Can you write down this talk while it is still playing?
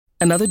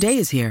Another day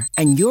is here,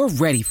 and you're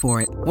ready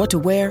for it. What to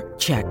wear?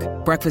 Check.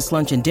 Breakfast,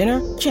 lunch, and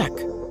dinner? Check.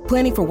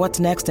 Planning for what's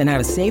next and how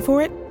to save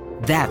for it?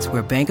 That's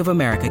where Bank of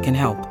America can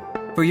help.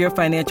 For your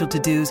financial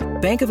to-dos,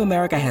 Bank of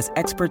America has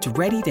experts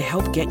ready to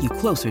help get you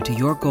closer to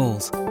your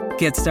goals.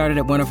 Get started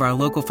at one of our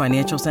local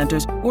financial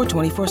centers or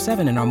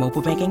 24/7 in our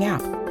mobile banking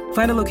app.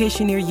 Find a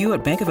location near you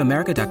at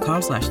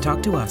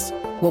bankofamerica.com/talktous.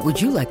 What would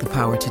you like the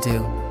power to do?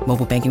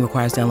 Mobile banking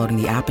requires downloading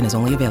the app and is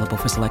only available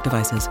for select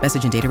devices.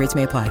 Message and data rates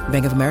may apply.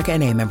 Bank of America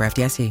N.A., member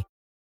FDIC.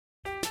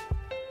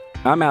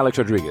 I'm Alex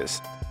Rodriguez.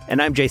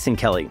 And I'm Jason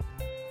Kelly.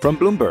 From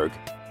Bloomberg,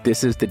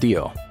 this is The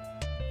Deal.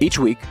 Each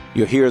week,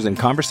 you'll hear us in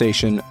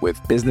conversation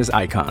with business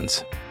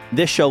icons.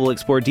 This show will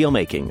explore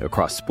deal-making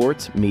across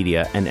sports,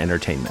 media, and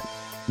entertainment.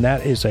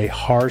 That is a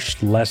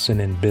harsh lesson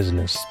in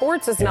business.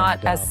 Sports is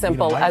not as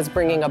simple as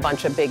bringing a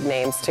bunch of big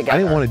names together. I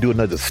didn't want to do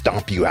another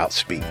stomp you out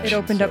speech. It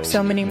opened up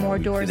so many more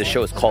doors. The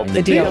show is called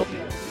The Deal.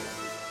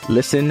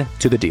 Listen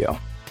to The Deal.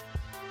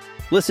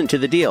 Listen to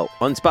The Deal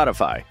on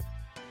Spotify.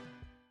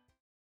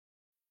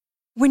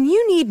 When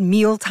you need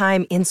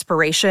mealtime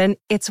inspiration,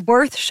 it's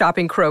worth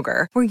shopping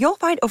Kroger, where you'll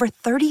find over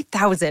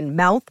 30,000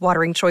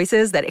 mouth-watering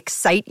choices that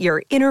excite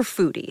your inner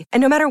foodie. And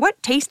no matter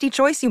what tasty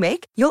choice you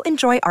make, you'll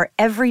enjoy our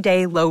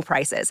everyday low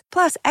prices,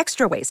 plus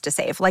extra ways to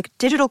save, like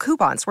digital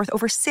coupons worth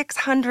over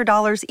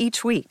 $600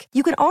 each week.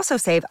 You can also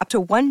save up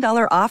to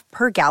 $1 off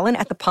per gallon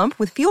at the pump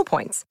with fuel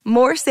points.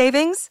 More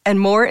savings and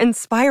more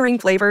inspiring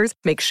flavors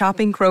make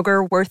shopping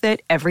Kroger worth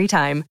it every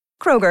time.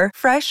 Kroger,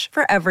 fresh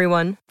for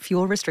everyone.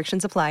 Fuel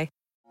restrictions apply.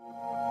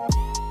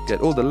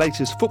 Get all the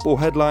latest football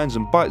headlines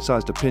and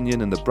bite-sized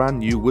opinion in the brand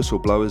new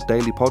Whistleblowers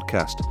Daily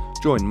podcast.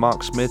 Join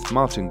Mark Smith,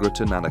 Martin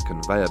Gritton and a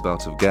conveyor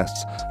belt of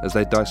guests as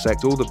they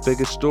dissect all the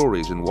biggest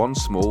stories in one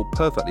small,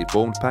 perfectly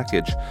formed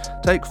package.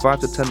 Take 5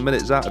 to 10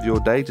 minutes out of your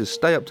day to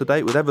stay up to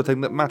date with everything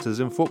that matters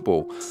in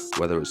football.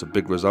 Whether it's a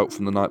big result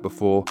from the night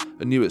before,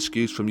 a new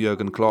excuse from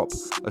Jurgen Klopp,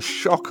 a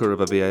shocker of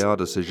a VAR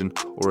decision,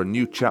 or a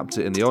new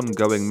chapter in the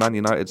ongoing Man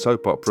United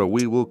soap opera,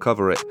 we will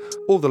cover it.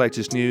 All the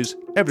latest news,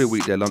 every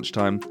weekday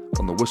lunchtime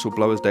on the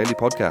Whistleblowers Daily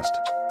podcast.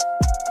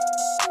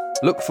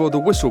 Look for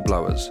The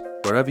Whistleblowers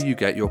wherever you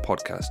get your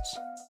podcasts.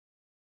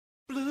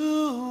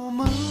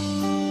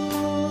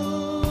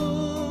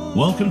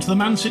 Welcome to the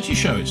Man City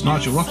Show. It's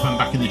Nigel Rothman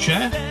back in the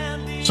chair.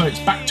 So it's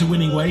back to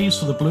winning ways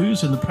for the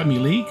Blues in the Premier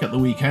League at the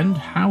weekend.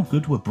 How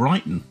good were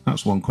Brighton?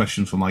 That's one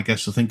question for my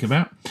guests to think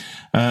about.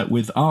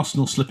 With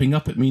Arsenal slipping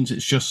up, it means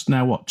it's just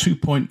now,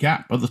 2-point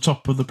gap at the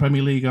top of the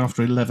Premier League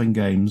after 11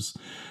 games.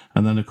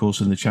 And then, of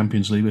course, in the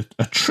Champions League,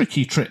 a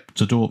tricky trip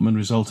to Dortmund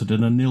resulted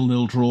in a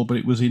 0-0 draw, but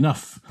it was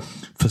enough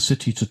for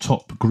City to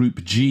top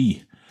Group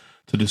G.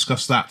 To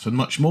discuss that and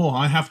much more,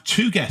 I have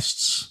two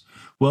guests.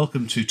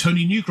 Welcome to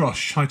Tony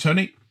Newgrosh. Hi,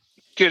 Tony.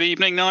 Good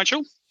evening,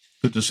 Nigel.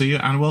 Good to see you.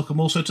 And welcome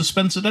also to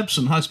Spencer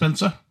Debson. Hi,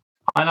 Spencer.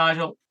 Hi,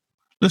 Nigel.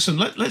 Listen,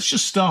 let's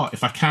just start,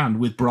 if I can,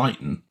 with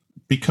Brighton,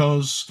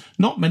 because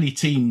not many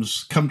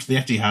teams come to the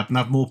Etihad and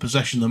have more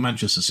possession than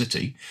Manchester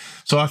City.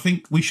 So I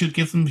think we should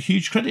give them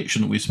huge credit,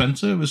 shouldn't we,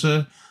 Spencer?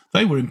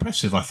 They were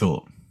impressive, I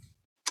thought.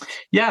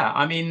 Yeah,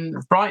 I mean,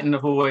 Brighton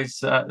have always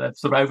sort of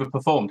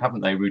overperformed,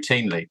 haven't they,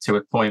 routinely, to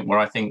a point where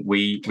I think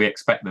we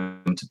expect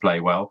them to play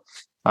well.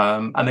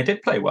 And they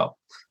did play well.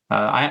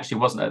 I actually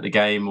wasn't at the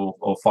game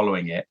or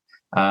following it.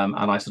 And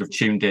I sort of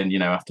tuned in,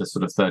 after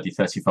sort of 30,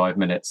 35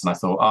 minutes. And I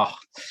thought,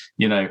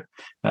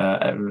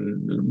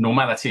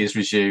 normality is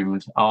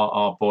resumed.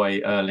 Our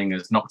boy Erling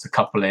has knocked a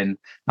couple in.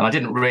 And I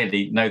didn't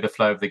really know the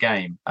flow of the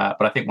game.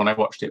 But I think when I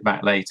watched it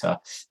back later,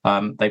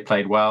 they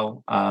played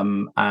well.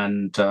 We'll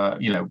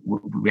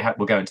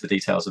go into the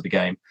details of the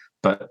game.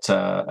 But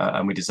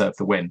and we deserved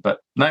the win.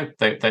 But no,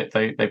 they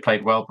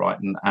played well,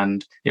 Brighton,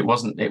 and it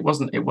wasn't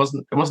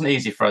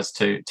easy for us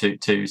to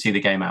see the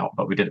game out.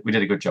 But we did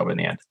a good job in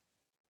the end.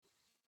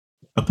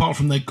 Apart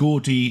from their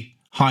gaudy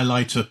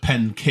highlighter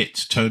pen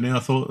kit, Tony, I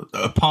thought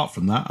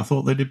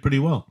they did pretty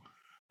well.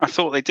 I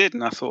thought they did,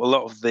 and I thought a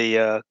lot of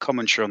the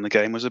commentary on the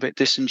game was a bit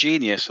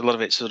disingenuous. A lot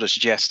of it sort of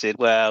suggested,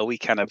 well, we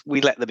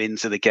let them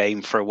into the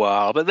game for a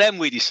while, but then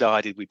we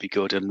decided we'd be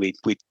good, and it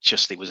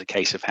was a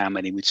case of how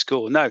many we'd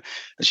score. No,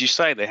 as you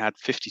say, they had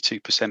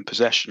 52%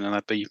 possession, and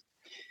I'd be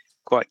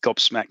quite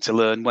gobsmacked to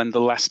learn when the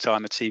last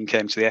time a team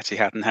came to the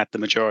Etihad and had the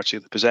majority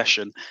of the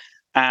possession,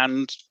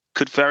 and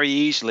could very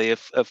easily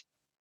have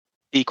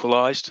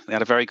equalised. They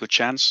had a very good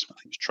chance. I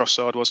think it was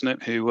Trossard, wasn't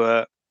it,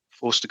 who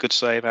forced a good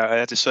save out of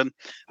Edison.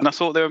 And I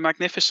thought they were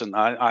magnificent.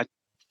 I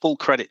full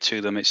credit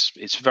to them.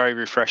 It's very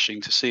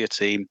refreshing to see a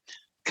team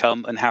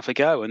come and have a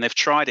go. And they've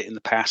tried it in the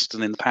past.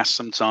 And in the past,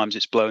 sometimes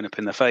it's blown up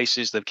in their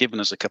faces. They've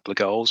given us a couple of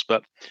goals.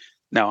 But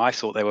no, I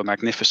thought they were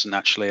magnificent,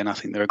 actually. And I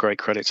think they're a great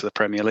credit to the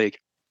Premier League.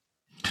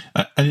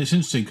 And it's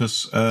interesting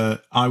because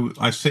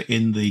I sit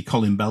in the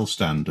Colin Bell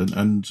stand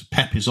and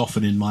Pep is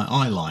often in my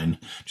eye line.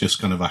 I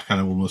kind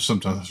of almost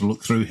sometimes have to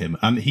look through him.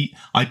 And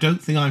I don't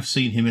think I've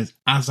seen him as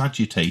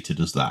agitated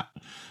as that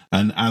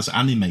and as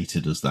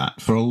animated as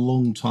that for a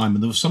long time.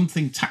 And there was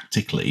something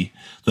tactically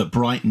that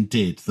Brighton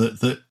did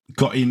that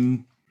got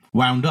him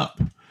wound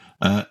up.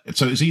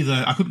 So it's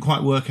either, I couldn't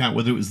quite work out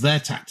whether it was their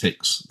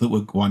tactics that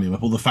were winding him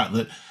up or the fact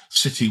that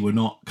City were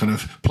not kind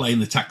of playing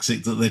the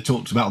tactic that they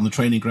talked about on the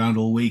training ground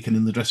all week and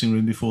in the dressing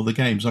room before the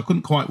game. So I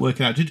couldn't quite work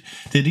it out.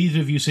 Did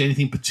either of you see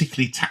anything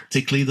particularly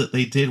tactically that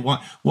they did?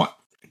 Why?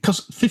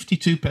 Because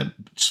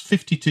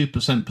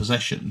 52%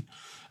 possession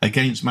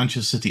against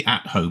Manchester City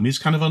at home is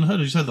kind of unheard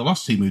of. You said the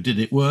last team who did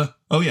it were,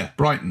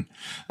 Brighton.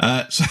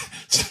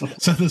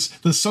 So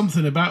there's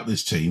something about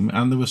this team,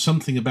 and there was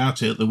something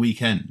about it at the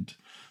weekend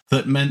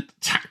that meant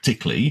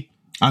tactically,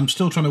 I'm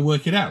still trying to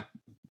work it out.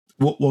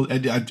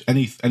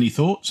 Any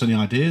thoughts, any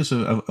ideas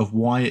of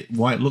why it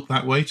looked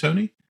that way,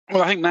 Tony?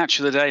 Well, I think Match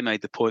of the Day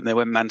made the point they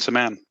went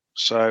man-to-man.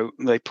 So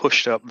they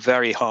pushed up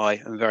very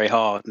high and very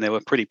hard, and they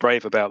were pretty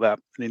brave about that.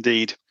 And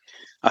indeed,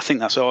 I think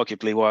that's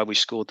arguably why we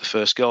scored the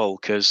first goal,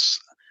 because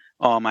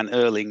our man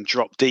Erling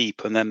dropped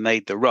deep and then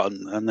made the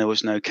run, and there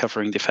was no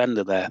covering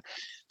defender there.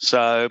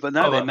 So, but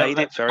no, they made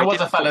it very difficult. There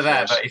was a fella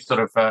there, but he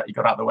sort of he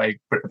got out of the way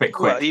a bit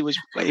quick. Well, he was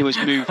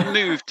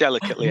moved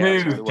delicately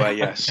out of the way.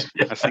 Yes,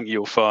 yeah. I think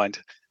you'll find.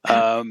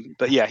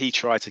 But yeah, he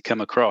tried to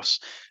come across.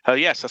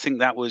 Yes, I think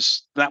that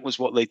was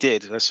what they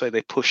did. Let's say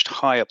they pushed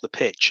high up the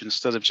pitch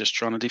instead of just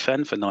trying to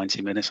defend for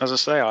 90 minutes. As I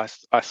say,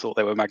 I thought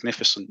they were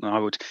magnificent,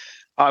 and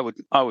I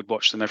would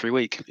watch them every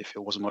week if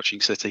it wasn't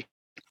watching City.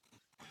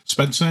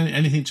 Spencer,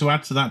 anything to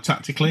add to that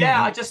tactically?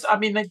 Yeah,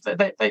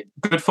 they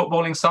good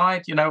footballing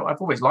side. You know,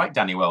 I've always liked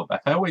Danny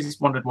Welbeck. I always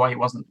wondered why he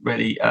wasn't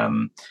really.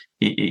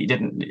 He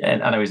didn't.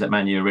 I know he's at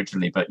Man U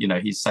originally, but you know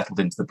he's settled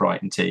into the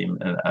Brighton team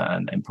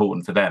and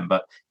important for them.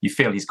 But you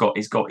feel he's got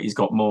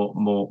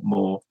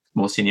more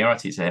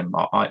seniority to him.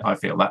 I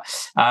feel that.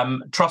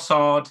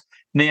 Trossard,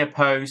 near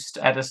post,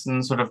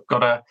 Ederson sort of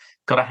got a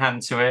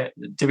hand to it.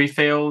 Do we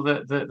feel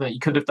that he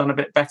could have done a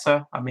bit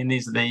better? I mean,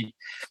 these are the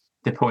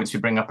points we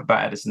bring up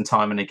about Ederson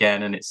time and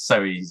again, and it's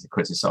so easy to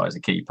criticise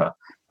a keeper.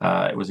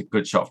 It was a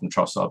good shot from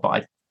Trossard,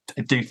 but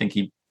I do think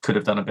he could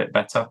have done a bit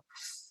better.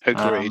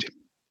 Agreed.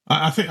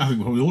 I think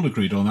we all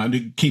agreed on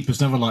that.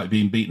 Keepers never like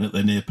being beaten at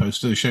their near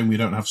post. It's a shame we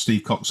don't have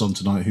Steve Cox on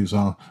tonight, who's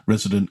our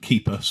resident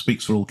keeper,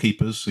 speaks for all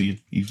keepers. So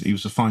he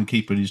was a fine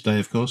keeper in his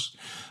day, of course.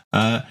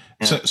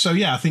 So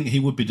I think he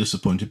would be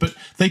disappointed. But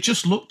they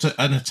just looked at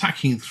an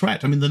attacking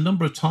threat. I mean, the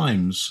number of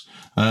times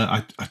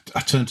I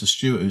turned to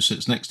Stuart, who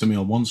sits next to me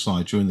on one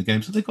side during the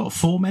game, so they've got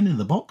 4 men in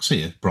the box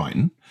here,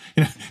 Brighton.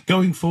 You know,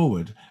 going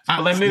forward.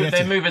 Well,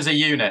 they move as a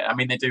unit. I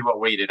mean, they do what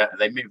we did.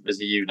 They move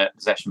as a unit,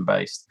 possession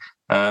based,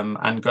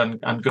 and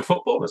good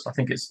footballers. I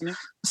think it's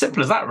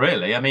simple as that,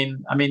 really. I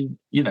mean,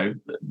 you know,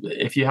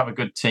 if you have a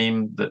good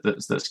team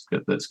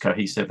that's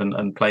cohesive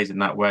and plays in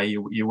that way,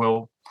 you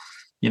will.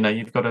 You know,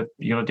 you've got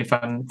to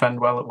defend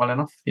well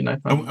enough. You know,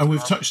 and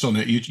we've touched on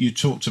it. You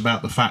talked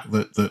about the fact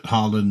that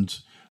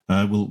Haaland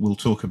will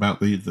talk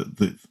about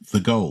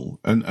the goal,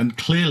 and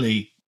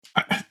clearly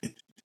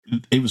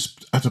it was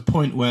at a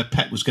point where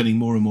Pep was getting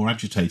more and more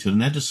agitated,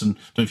 and Ederson, I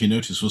don't know if you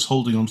noticed, was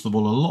holding onto the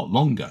ball a lot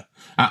longer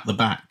at the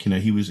back. You know,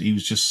 he was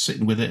just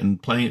sitting with it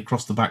and playing it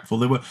across the back.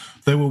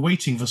 They were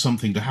waiting for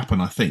something to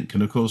happen, I think,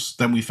 and of course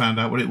then we found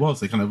out what it was.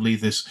 They kind of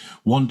leave this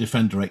one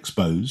defender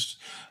exposed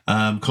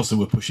because they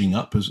were pushing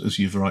up, as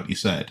you've rightly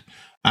said,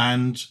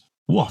 and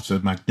what a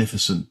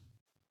magnificent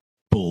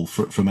ball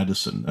from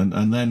Ederson,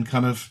 and then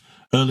kind of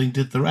Erling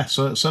did the rest.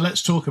 So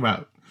let's talk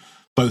about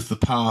both the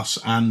pass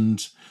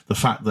and the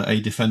fact that a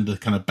defender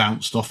kind of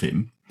bounced off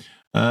him.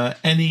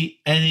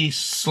 Any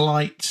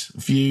slight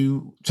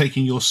view,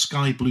 taking your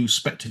sky blue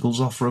spectacles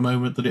off for a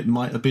moment, that it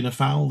might have been a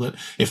foul? That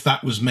if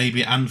that was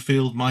maybe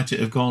Anfield, might it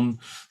have gone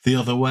the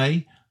other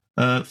way?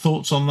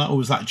 Thoughts on that, or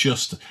was that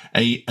just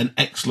an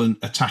excellent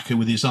attacker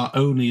with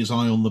only his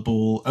eye on the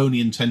ball,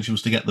 only intention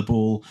was to get the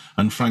ball,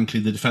 and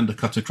frankly the defender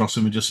cut across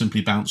him and just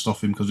simply bounced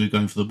off him because he was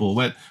going for the ball?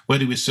 Where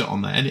do we sit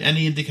on that?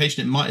 Any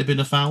indication it might have been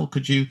a foul?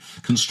 Could you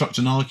construct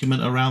an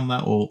argument around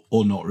that, or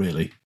not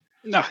really?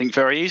 No, I think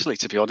very easily,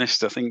 to be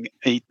honest. I think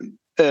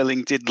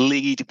Erling did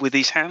lead with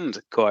his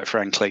hand, quite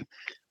frankly.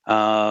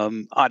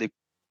 I'd have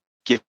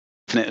given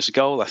it as a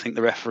goal. I think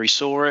the referee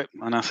saw it,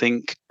 and I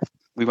think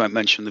we won't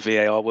mention the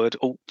VAR word,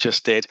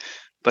 just did,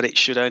 but it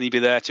should only be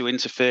there to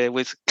interfere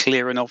with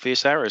clear and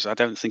obvious errors. I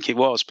don't think it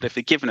was, but if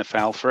they'd given a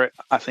foul for it,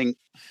 I think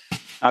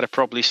I'd have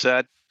probably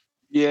said,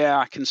 yeah,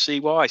 I can see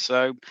why.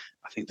 So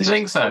I think this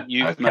is the point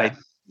you've made.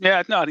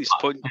 Yeah, no, it's the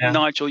point,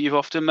 Nigel, you've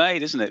often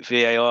made, isn't it?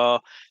 VAR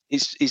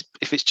is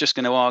if it's just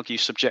going to argue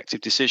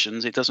subjective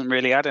decisions, it doesn't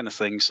really add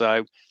anything.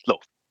 So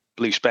look,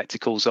 blue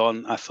spectacles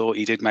on, I thought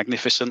he did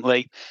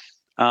magnificently.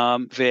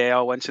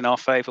 VAR went in our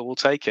favour, we'll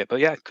take it. But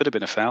yeah, it could have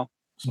been a foul.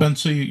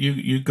 Spencer,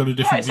 you got a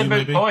different view,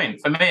 maybe? It's a good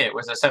point. For me, it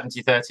was a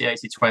 70-30,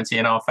 80-20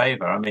 in our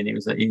favour. I mean, he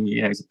was a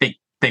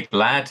big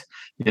lad,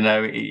 you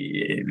know,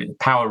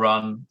 power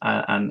run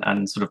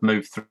and sort of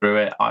move through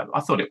it. I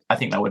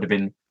think that would have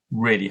been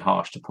really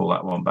harsh to pull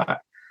that one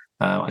back.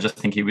 I just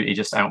think he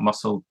just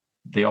outmuscled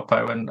the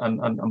Oppo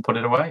and put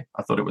it away.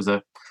 I thought it was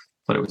a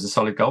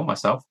solid goal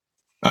myself.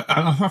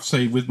 I have to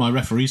say, with my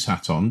referee's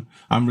hat on,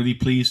 I'm really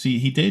pleased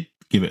he did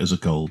give it as a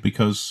goal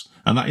because,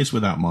 and that is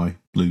without my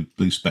blue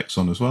specs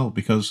on as well,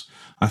 because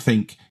I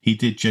think he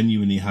did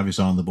genuinely have his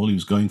eye on the ball. He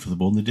was going for the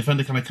ball, and the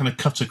defender kind of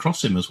cut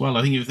across him as well.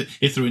 I think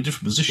if they were in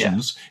different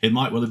positions, it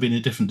might well have been a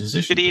different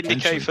decision. Did he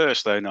indicate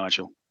first, though,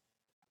 Nigel?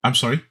 I'm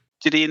sorry?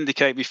 Did he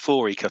indicate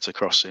before he cut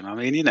across him? I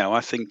mean, I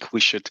think we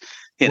should,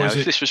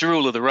 if this was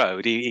rule of the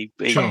road, he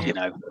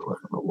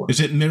Is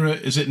it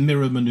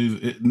mirror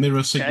maneuver,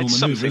 mirror signal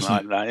it's maneuver? Something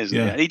like that, isn't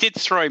it? He did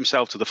throw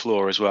himself to the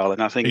floor as well,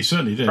 and I think he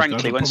certainly did.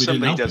 Frankly, when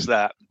somebody does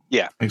that,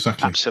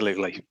 exactly,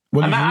 absolutely.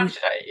 Well,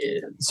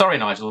 sorry,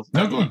 Nigel.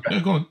 No,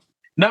 go on.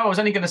 No, I was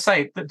only going to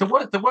say that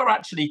there were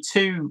actually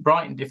two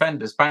Brighton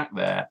defenders back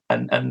there,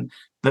 and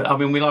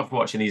we love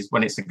watching these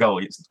when it's a goal.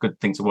 It's a good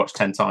thing to watch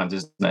 10 times,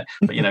 isn't it?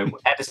 But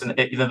Ederson,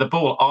 the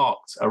ball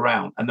arced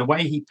around, and the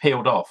way he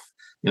peeled off,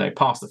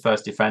 past the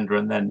first defender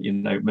and then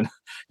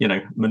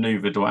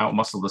manoeuvred or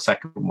outmuscled the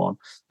second one,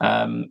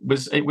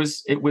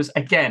 was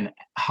again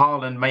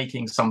Haaland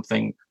making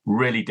something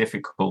really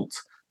difficult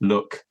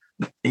look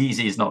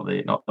easy is not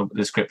the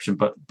description,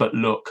 but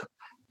look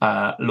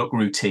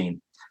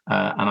routine.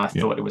 And I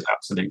thought it was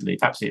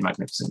absolutely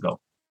magnificent goal.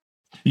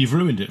 You've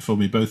ruined it for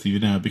me, both of you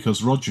now,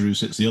 because Roger, who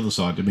sits the other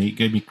side of me,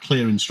 gave me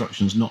clear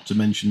instructions not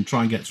to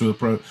try and get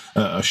through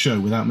a show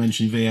without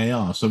mentioning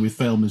VAR. So we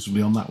failed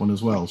miserably on that one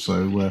as well.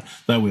 So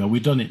there we are.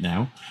 We've done it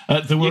now.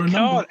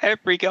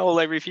 Every goal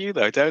they review,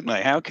 though, don't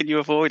they? How can you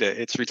avoid it?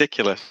 It's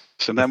ridiculous.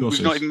 And then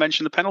we've not even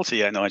mentioned the penalty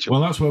yet, Nigel.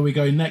 Well, that's where we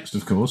go next,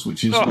 of course,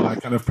 which is why I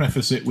kind of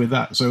preface it with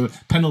that. So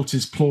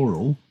penalties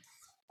plural.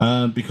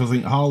 Because I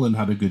think Haaland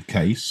had a good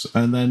case,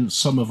 and then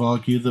some have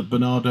argued that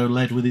Bernardo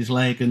led with his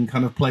leg and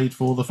kind of played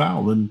for the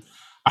foul. And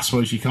I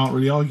suppose you can't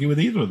really argue with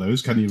either of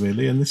those, can you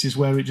really? And this is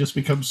where it just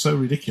becomes so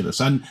ridiculous.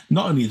 And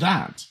not only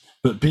that,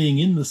 but being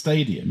in the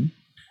stadium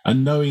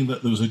and knowing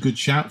that there was a good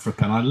shout for a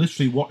pen, I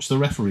literally watched the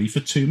referee for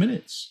 2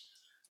 minutes.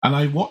 And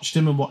I watched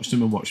him and watched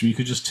him and watched him. You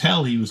could just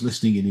tell he was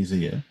listening in his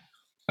ear.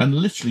 And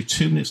literally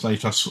 2 minutes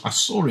later, I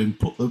saw him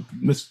put the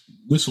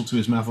whistle to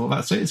his mouth. Well,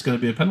 that's it. It's going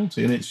to be a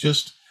penalty. And it's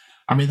just...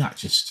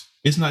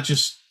 isn't that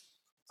just,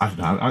 I don't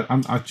know,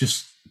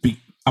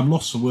 I'm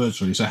lost for words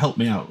really, so help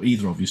me out,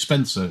 either of you.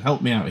 Spencer,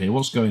 help me out here.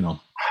 What's going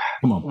on?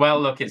 Come on. Well,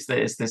 look, it's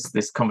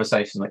this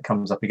conversation that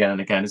comes up again and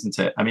again, isn't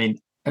it? I mean,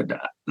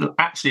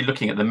 actually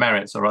looking at the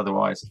merits or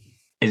otherwise,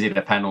 is it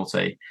a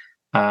penalty?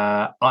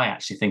 I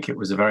actually think it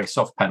was a very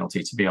soft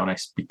penalty, to be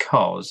honest,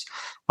 because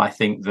I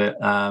think that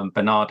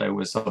Bernardo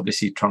was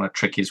obviously trying to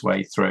trick his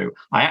way through.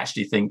 I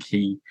actually think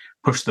he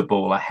pushed the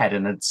ball ahead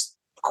and had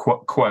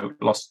quote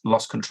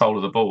lost control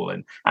of the ball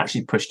and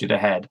actually pushed it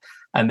ahead,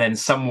 and then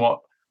somewhat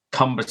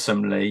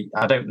cumbersomely,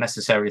 I don't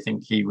necessarily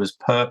think he was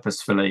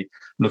purposefully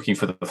looking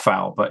for the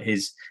foul, but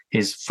his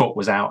foot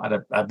was out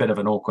at a bit of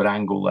an awkward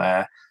angle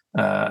there,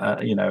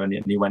 and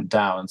he went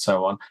down and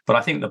so on. But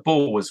I think the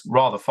ball was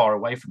rather far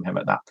away from him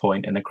at that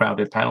point in a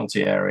crowded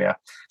penalty area,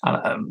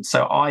 and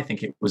so I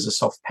think it was a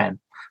soft pen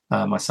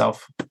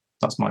myself.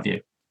 That's my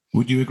view.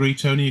 Would you agree,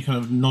 Tony? You're kind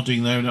of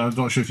nodding there, and I'm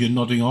not sure if you're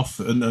nodding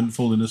off and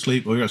falling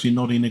asleep, or you're actually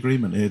nodding in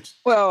agreement here.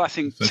 Well, I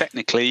think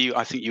technically,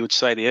 I think you would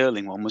say the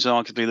Erling one was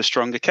arguably the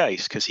stronger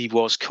case because he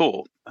was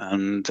caught.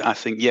 And I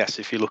think, yes,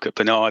 if you look at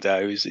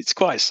Bernardo's, it's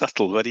quite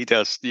subtle, but he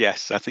does,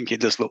 yes, I think it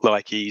does look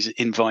like he's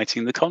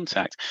inviting the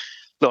contact.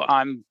 Look,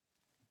 I'm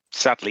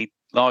sadly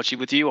largely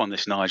with you on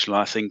this, Nigel.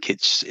 I think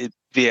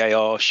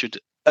VAR should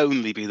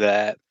only be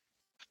there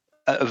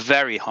at a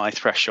very high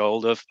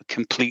threshold of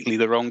completely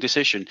the wrong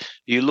decision.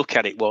 You look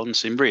at it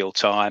once in real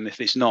time.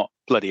 If it's not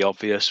bloody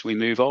obvious, we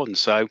move on.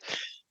 So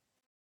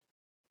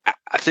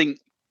I think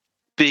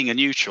being a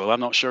neutral,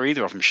 I'm not sure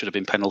either of them should have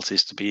been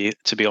penalties, to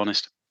be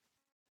honest.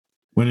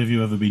 When have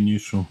you ever been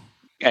neutral?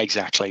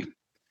 Exactly.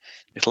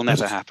 It'll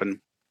never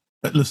happen.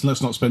 Listen,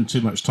 let's not spend too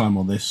much time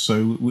on this.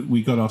 So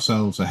we got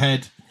ourselves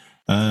ahead.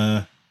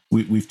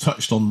 We've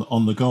touched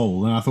on the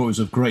goal, and I thought it was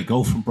a great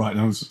goal from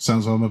Brighton. It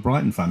sounds like I'm a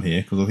Brighton fan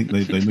here because I think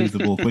they moved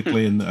the ball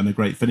quickly and a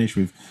great finish.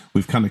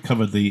 We've kind of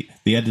covered the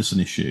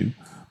Ederson issue,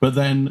 but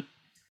then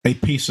a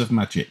piece of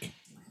magic,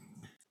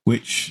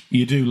 which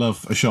you do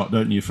love a shot,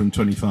 don't you, from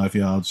 25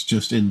 yards,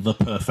 just in the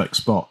perfect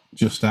spot,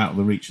 just out of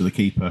the reach of the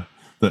keeper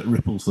that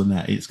ripples the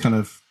net. It's kind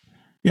of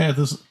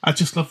I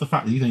just love the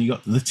fact that you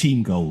got the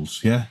team goals.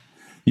 Yeah,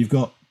 you've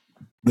got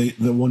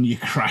the one you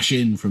crash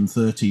in from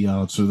 30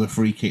 yards with a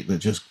free kick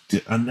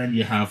and then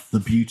you have the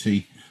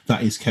beauty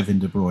that is Kevin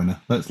De Bruyne.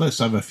 Let's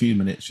have a few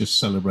minutes just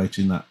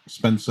celebrating that.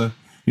 Spencer,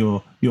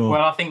 your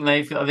well, I think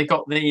they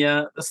got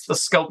the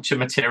sculpture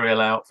material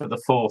out for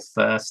the fourth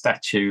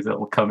statue that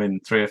will come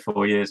in 3 or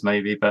 4 years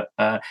maybe, but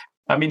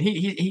I mean,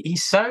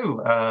 he's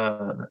so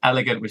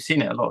elegant. We've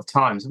seen it a lot of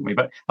times, haven't we?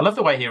 But I love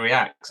the way he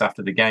reacts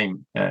after the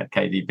game,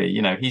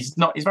 KDB. He's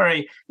not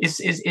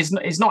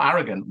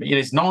arrogant, but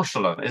he's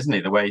nonchalant, isn't he?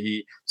 The way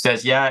he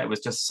says, "Yeah, it was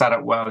just set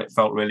up well. It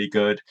felt really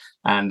good,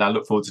 and I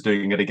look forward to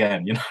doing it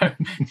again."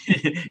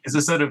 It's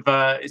a sort of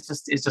it's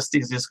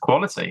just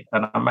quality,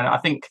 and I mean, I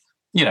think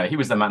he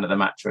was the man of the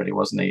match, really,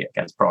 wasn't he,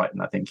 against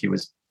Brighton? I think he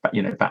was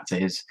back to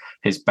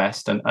his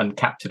best and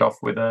capped it off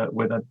with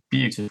a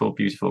beautiful,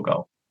 beautiful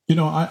goal.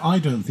 I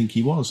don't think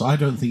he was. I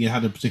don't think he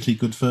had a particularly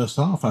good first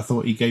half. I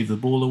thought he gave the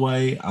ball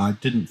away. I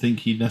didn't think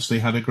he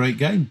necessarily had a great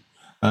game.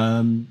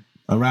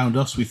 Around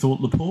us, we thought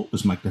Laporte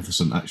was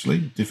magnificent,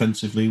 actually.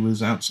 Defensively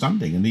was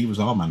outstanding, and he was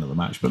our man of the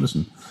match. But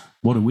listen,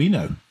 what do we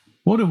know?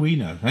 What do we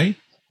know, hey?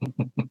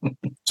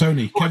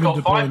 Tony, Kevin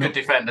we've got 5 good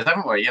defenders,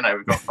 haven't we?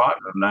 We've got 5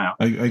 of them now.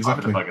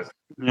 Exactly.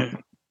 Yeah.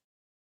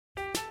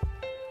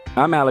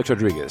 I'm Alex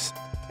Rodriguez.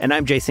 And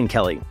I'm Jason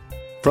Kelly.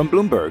 From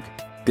Bloomberg,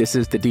 this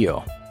is The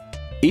Deal.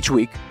 Each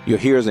week, you'll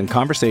hear us in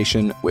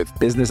conversation with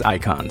business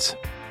icons.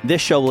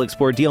 This show will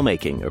explore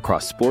deal-making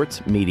across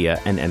sports,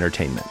 media, and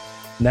entertainment.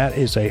 That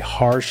is a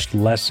harsh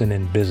lesson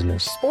in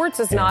business. Sports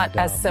is not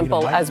as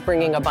simple as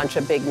bringing a bunch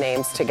of big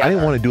names together. I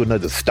didn't want to do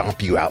another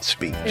stomp you out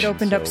speech. It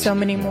opened up so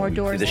many more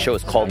doors. The show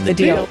is called The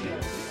Deal.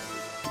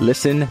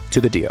 Listen to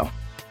The Deal.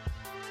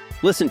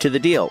 Listen to The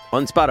Deal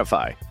on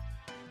Spotify.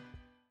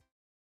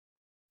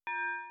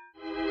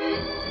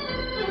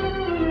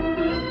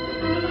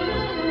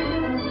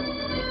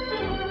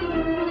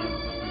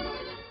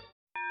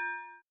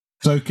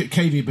 So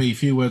KDB, a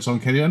few words on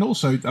KDB. And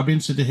also, I'd be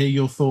interested to hear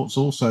your thoughts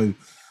also,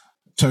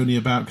 Tony,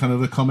 about kind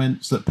of the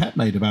comments that Pep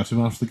made about him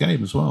after the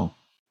game as well.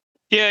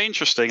 Yeah,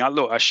 interesting.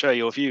 I share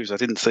your views. I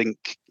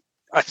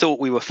thought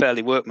we were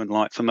fairly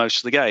workmanlike for most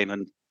of the game.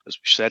 And as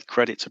we said,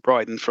 credit to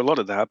Brighton for a lot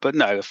of that. But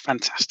no,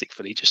 fantastic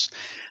footy. Just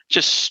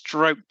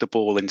stroked the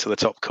ball into the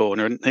top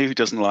corner. And who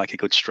doesn't like a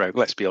good stroke?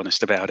 Let's be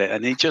honest about it.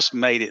 And he just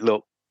made it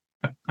look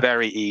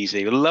very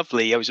easy.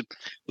 Lovely. It was a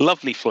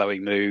lovely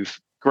flowing move.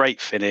 Great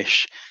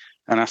finish.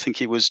 And I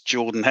think it was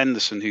Jordan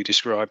Henderson who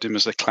described him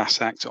as a class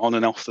act on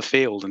and off the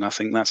field. And I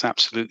think that's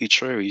absolutely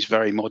true. He's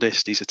very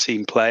modest. He's a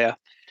team player.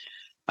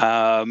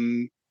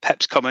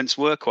 Pep's comments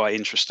were quite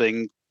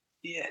interesting.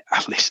 Yeah,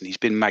 listen, he's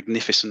been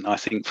magnificent, I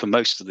think, for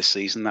most of the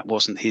season. That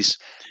wasn't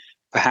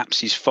perhaps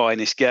his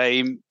finest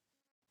game.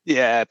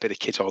 Yeah, a bit of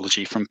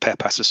kitology from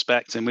Pep, I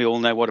suspect. And we all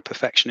know what a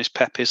perfectionist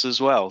Pep is as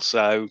well.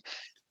 So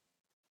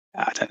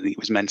I don't think it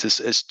was meant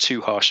as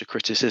too harsh a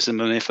criticism.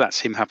 And if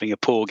that's him having a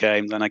poor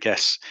game, then I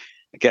guess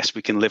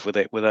we can live with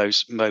it, with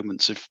those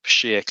moments of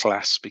sheer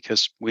class,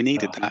 because we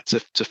needed that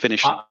to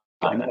finish.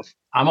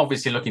 I'm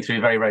obviously looking through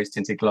very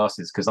rose-tinted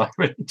glasses because I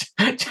really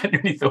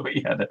genuinely thought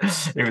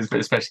it was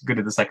especially good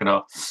in the second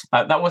half.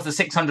 That was the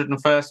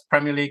 601st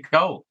Premier League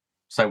goal,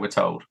 so we're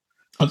told.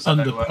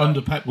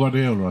 Under Pep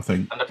Guardiola, I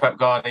think. Under Pep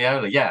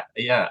Guardiola, yeah.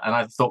 And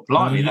I thought,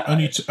 blimey.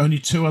 Only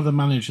 2 other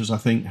managers, I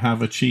think,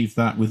 have achieved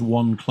that with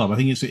one club. I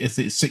think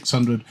it's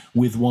 600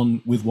 with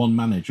one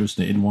manager,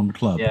 isn't it, in one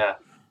club? Yeah.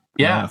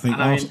 Yeah, I think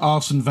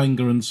Arsene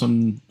Wenger and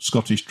some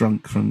Scottish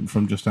drunk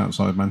from just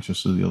outside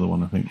Manchester, the other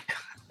one, I think.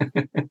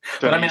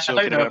 But I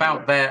don't know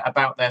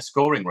about their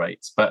scoring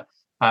rates, but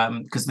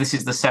because this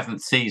is the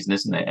 7th season,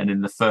 isn't it? And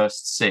in the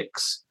first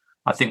 6,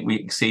 I think we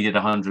exceeded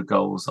 100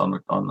 goals on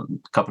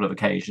a couple of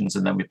occasions,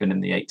 and then we've been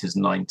in the 80s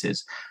and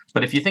 90s.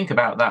 But if you think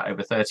about that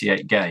over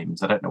 38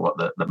 games, I don't know what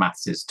the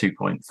maths is,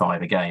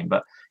 2.5 a game,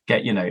 but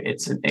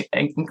it's an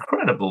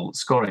incredible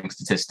scoring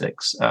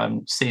statistics,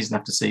 season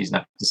after season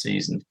after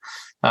season.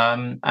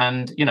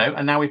 And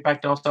now we've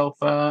bagged ourselves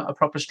a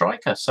proper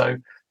striker. So,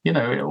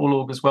 it all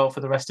augurs well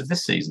for the rest of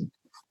this season.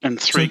 And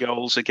 3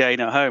 goals again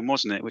at home,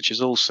 wasn't it? Which is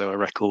also a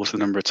record for the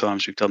number of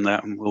times we've done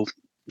that. And I'm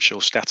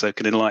sure Stato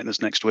can enlighten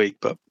us next week.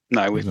 But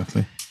no, we're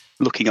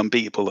looking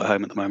unbeatable at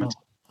home at the moment.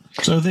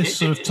 So this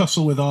sort of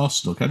tussle with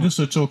Arsenal, can I just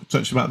sort of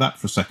touch about that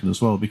for a second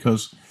as well?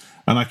 Because,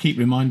 and I keep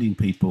reminding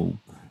people,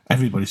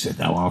 everybody said,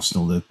 "No,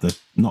 Arsenal,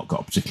 they've not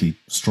got a particularly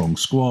strong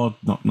squad,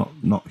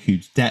 not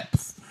huge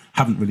depth,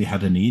 haven't really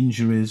had any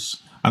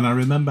injuries." And I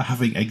remember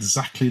having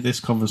exactly this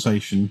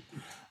conversation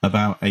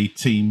about a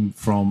team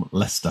from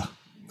Leicester.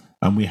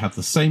 And we had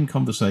the same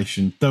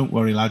conversation. Don't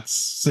worry, lads,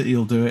 City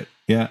will do it.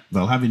 Yeah,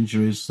 they'll have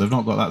injuries. They've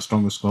not got that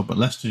strong a squad, but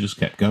Leicester just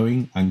kept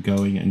going and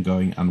going and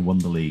going and won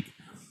the league.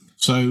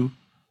 So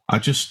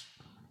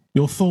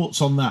your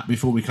thoughts on that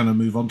before we kind of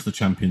move on to the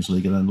Champions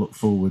League and then look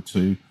forward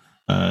to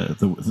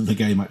the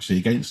game actually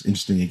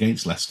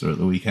against Leicester at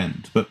the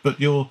weekend. But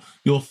your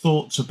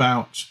thoughts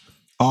about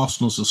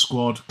Arsenal as a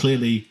squad.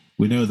 Clearly,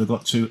 we know they've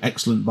got 2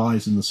 excellent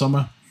buys in the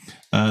summer.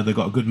 They've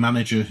got a good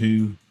manager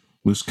who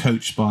was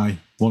coached by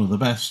one of the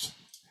best.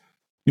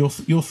 Your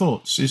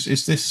thoughts?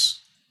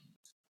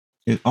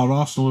 Are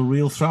Arsenal a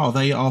real threat? Are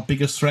they our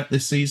biggest threat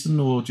this season,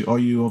 or are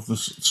you of the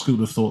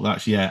school of thought that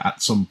actually,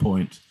 at some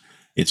point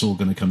it's all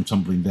going to come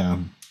tumbling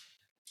down?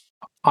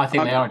 I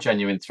think they are a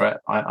genuine threat.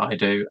 I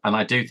do, and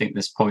I do think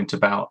this point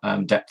about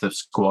depth of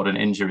squad and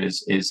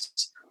injuries is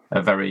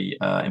a very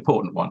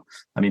important one.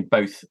 I mean,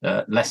 both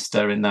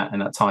Leicester in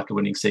that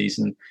title-winning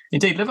season,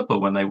 indeed Liverpool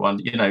when they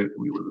won,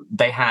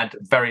 they had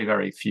very,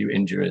 very few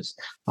injuries.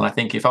 And I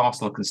think if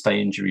Arsenal can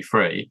stay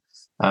injury-free,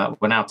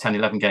 we're now 10,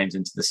 11 games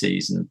into the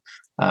season.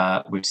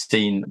 We've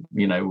seen,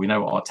 we know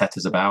what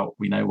Arteta's about.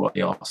 We know what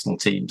the Arsenal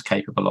team's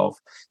capable of.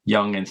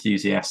 Young,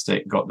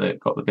 enthusiastic, got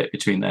the bit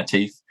between their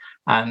teeth.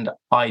 And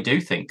I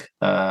do think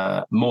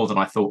more than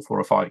I thought 4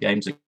 or 5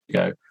 games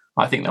ago,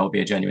 I think there will be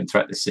a genuine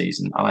threat this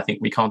season, and I think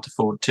we can't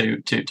afford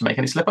to make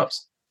any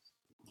slip-ups.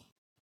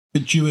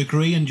 Do you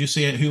agree? And do you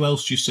see it? Who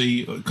else do you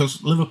see?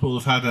 Because Liverpool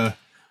have had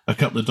a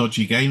couple of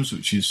dodgy games,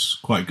 which is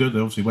quite good. They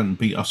obviously went and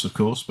beat us, of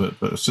course,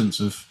 but since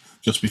of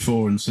just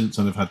before and since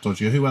then have had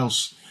dodgy. Who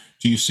else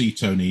do you see,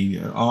 Tony?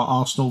 Are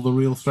Arsenal the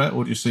real threat,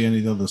 or do you see any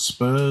of the other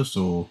Spurs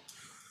or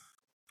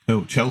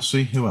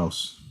Chelsea? Who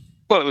else?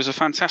 Well, it was a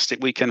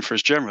fantastic weekend for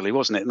us generally,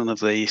 wasn't it? None of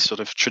the sort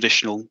of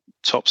traditional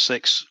top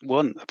six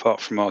won,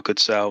 apart from our good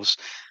selves.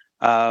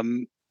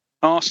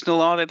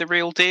 Arsenal, are they the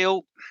real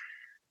deal?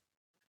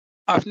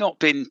 I've not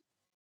been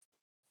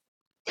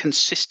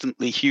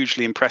consistently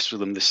hugely impressed with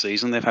them this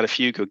season. They've had a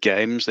few good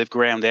games. They've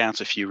ground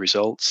out a few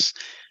results.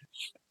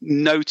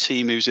 No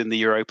team who's in the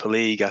Europa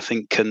League, I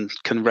think, can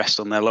rest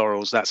on their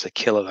laurels. That's a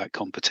killer, that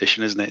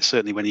competition, isn't it?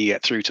 Certainly when you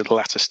get through to the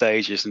latter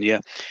stages and you're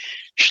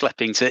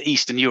schlepping to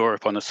Eastern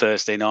Europe on a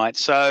Thursday night.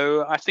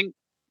 So I think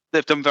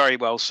they've done very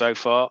well so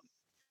far.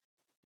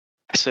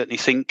 I certainly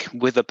think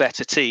with a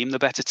better team, the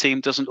better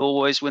team doesn't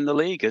always win the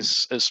league,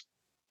 as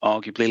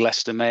arguably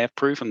Leicester may have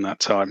proven that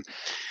time.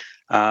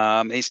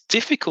 It's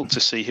difficult to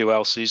see who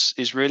else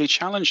is really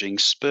challenging.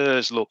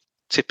 Spurs look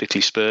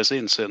typically Spursy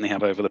and certainly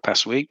have over the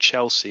past week.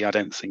 Chelsea, I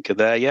don't think are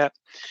there yet.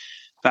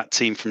 That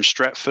team from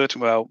Stretford,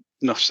 well,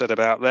 enough said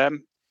about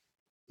them.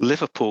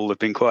 Liverpool have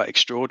been quite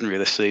extraordinary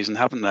this season,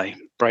 haven't they?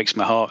 Breaks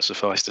my heart,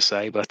 suffice to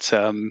say. But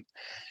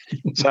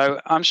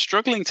so I'm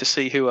struggling to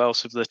see who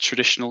else of the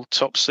traditional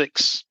top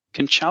six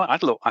can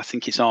challenge. I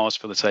think it's ours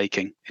for the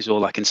taking, is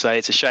all I can say.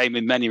 It's a shame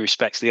in many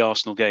respects the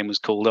Arsenal game was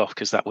called off,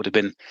 because that would have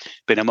been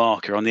a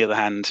marker. On the other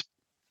hand,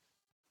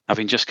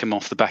 having just come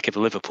off the back of a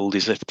Liverpool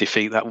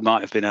defeat, that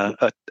might have been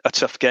a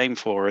tough game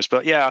for us.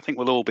 But yeah, I think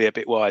we'll all be a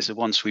bit wiser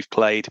once we've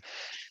played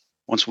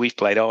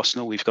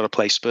Arsenal. We've got to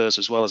play Spurs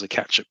as well as a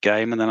catch-up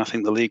game, and then I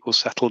think the league will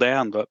settle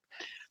down. But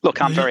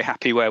look, I'm very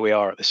happy where we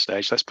are at this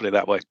stage. Let's put it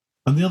that way.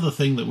 And the other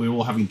thing that we're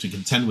all having to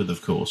contend with,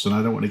 of course, and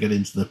I don't want to get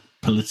into the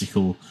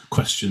political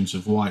questions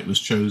of why it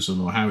was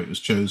chosen or how it was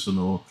chosen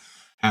or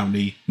how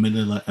many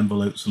manila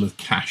envelopes full of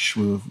cash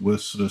were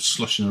sort of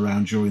slushing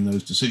around during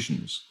those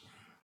decisions.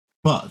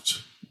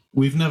 But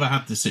we've never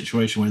had this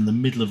situation where in the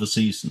middle of a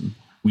season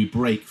we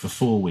break for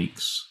 4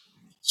 weeks.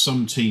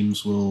 Some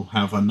teams will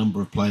have a number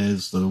of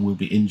players, there will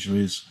be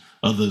injuries,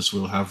 others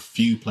will have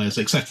few players,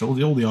 etc. All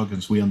the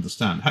arguments we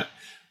understand.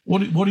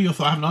 What are your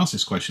thoughts? I haven't asked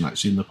this question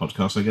actually in the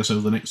podcast. I guess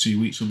over the next few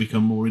weeks will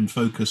become more in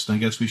focus, and I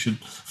guess we should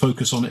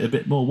focus on it a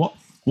bit more.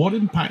 What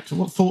impact,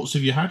 what thoughts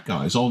have you had,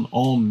 guys,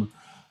 on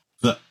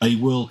a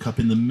World Cup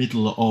in the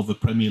middle of a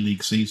Premier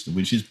League season,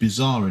 which is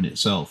bizarre in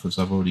itself, as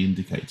I've already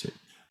indicated?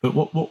 But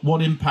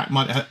what impact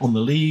might it have on the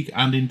league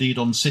and indeed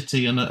on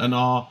City and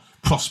our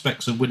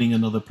prospects of winning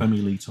another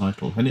Premier League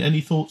title?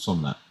 Any thoughts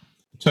on that?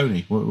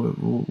 Tony,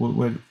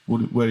 where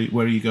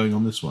are you going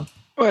on this one?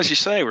 Well, as you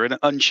say, we're in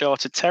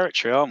uncharted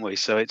territory, aren't we?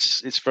 So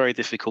it's very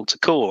difficult to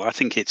call. I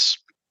think it's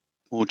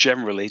more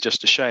generally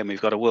just a shame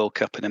we've got a World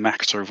Cup in a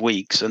matter of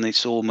weeks, and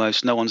it's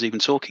almost no one's even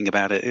talking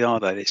about it, are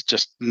they? It's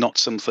just not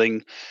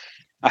something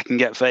I can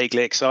get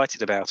vaguely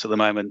excited about at the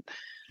moment.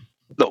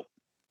 Look,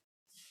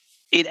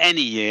 in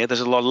any year,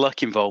 there's a lot of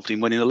luck involved in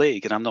winning the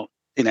league, and I'm not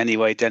in any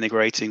way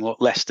denigrating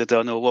what Leicester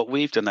done or what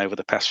we've done over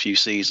the past few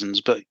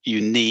seasons, but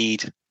you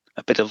need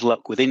a bit of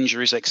luck with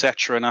injuries,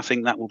 etc. And I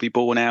think that will be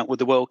borne out with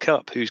the World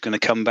Cup. Who's going to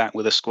come back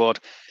with a squad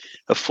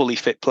of fully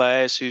fit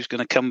players? Who's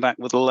going to come back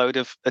with a load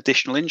of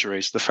additional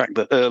injuries? The fact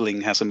that Erling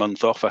has a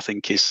month off, I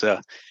think, is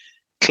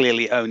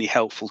clearly only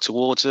helpful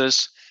towards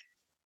us.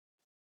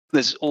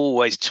 There's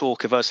always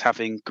talk of us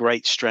having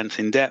great strength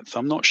in depth.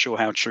 I'm not sure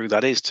how true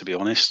that is, to be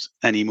honest,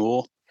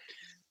 anymore.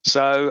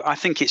 So I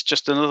think it's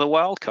just another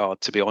wild card,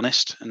 to be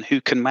honest, and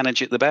who can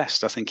manage it the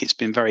best? I think it's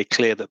been very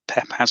clear that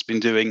Pep has been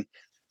doing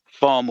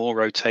far more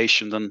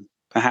rotation than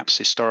perhaps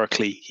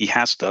historically he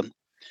has done.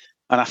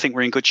 And I think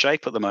we're in good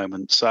shape at the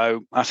moment.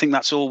 So I think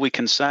that's all we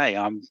can say.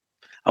 I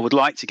would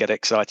like to get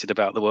excited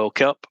about the World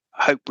Cup.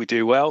 I hope we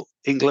do well.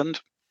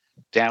 England,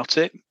 doubt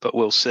it, but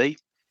we'll see.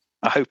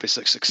 I hope it's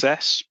a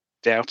success.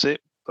 Doubt it,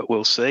 but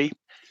we'll see.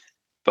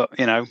 But,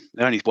 the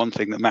only one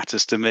thing that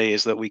matters to me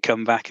is that we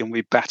come back and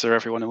we batter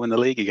everyone and win the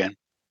league again.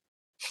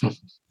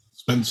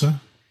 Spencer?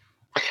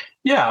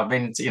 Yeah, I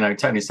mean,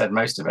 Tony said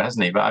most of it,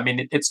 hasn't he? But I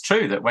mean, it's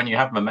true that when you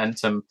have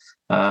momentum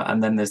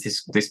and then there's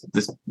this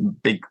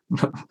big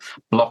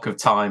block of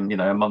time,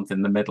 a month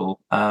in the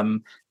middle,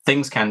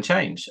 things can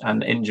change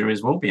and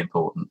injuries will be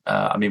important.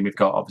 I mean, we've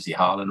got obviously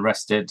Haaland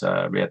rested,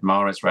 Riyad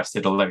Mahrez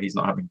rested, although he's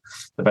not having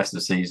the best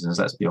of seasons,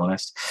 let's be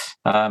honest.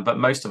 But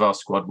most of our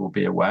squad will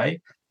be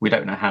away. We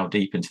don't know how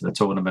deep into the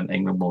tournament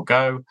England will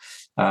go.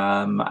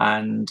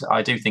 And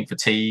I do think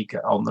fatigue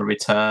on the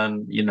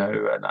return,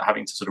 and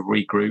having to sort of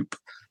regroup.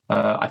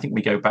 I think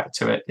we go back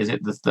to it. Is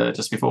it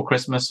just before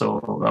Christmas or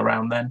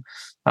around then?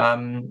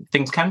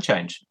 Things can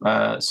change.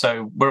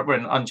 So we're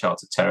in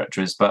uncharted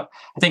territories. But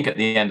I think at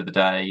the end of the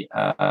day,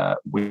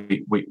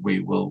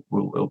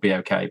 we'll be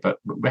okay. But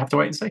we have to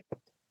wait and see.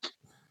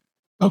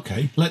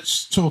 Okay,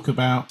 let's talk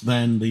about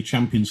then the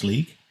Champions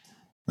League.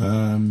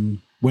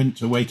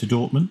 Went away to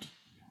Dortmund,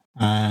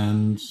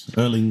 and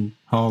Erling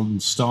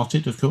Haaland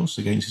started, of course,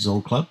 against his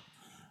old club.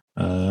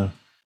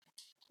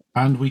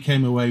 And we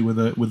came away with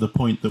a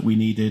point that we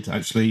needed.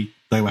 Actually,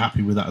 they were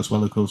happy with that as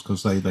well, of course,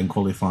 because they then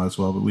qualify as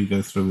well. But we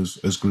go through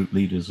as group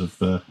leaders of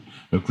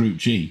Group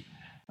G.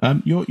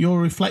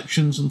 Your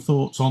reflections and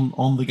thoughts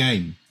on the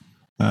game.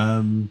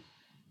 Who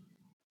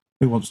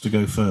wants to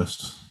go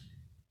first?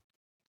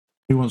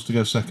 Who wants to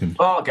go second?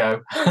 Well, I'll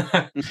go.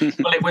 Well,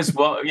 it was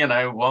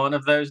one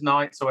of those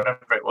nights or whatever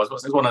it was. It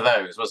was one of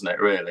those, wasn't it?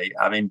 Really.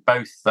 I mean,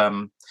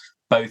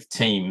 both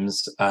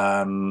teams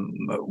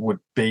would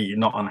be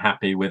not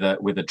unhappy with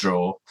a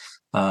draw.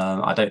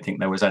 I don't think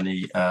there was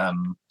any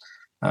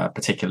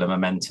particular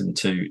momentum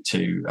to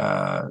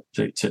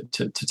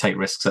take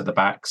risks at the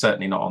back.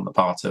 Certainly not on the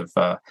part of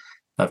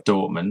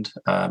Dortmund,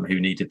 who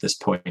needed this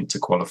point to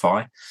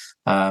qualify.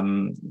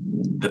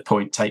 The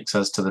point takes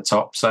us to the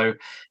top. So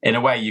in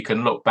a way, you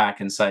can look back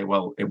and say,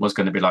 well, it was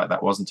going to be like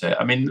that, wasn't it?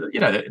 I mean,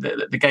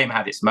 the game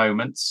had its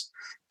moments.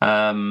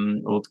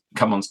 We'll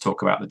come on to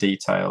talk about the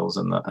details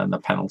and the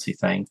penalty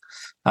thing.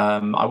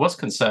 I was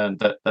concerned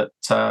that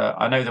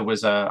I know there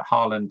was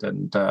Haaland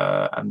and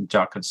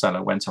João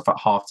Cancelo went off at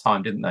half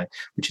time, didn't they?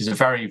 Which is a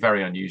very,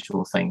 very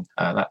unusual thing.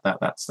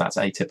 That's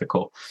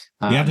atypical.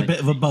 He had a bit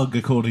of a bug,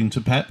 according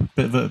to Pep. A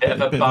bit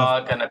of a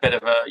bug and a bit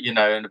of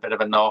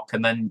a knock,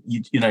 and then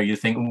you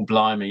think, oh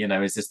blimey,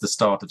 is this the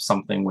start of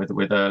something with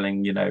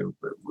Erling?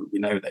 We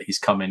know that he's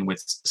come in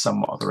with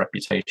somewhat of a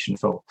reputation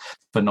for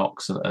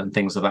knocks and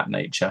things of that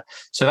nature.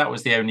 So that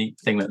was the only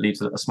thing that leaves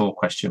a small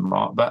question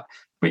mark. But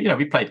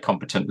we played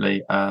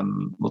competently.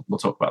 We'll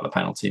talk about the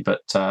penalty,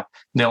 but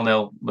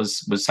 0-0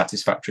 was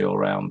satisfactory all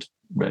round.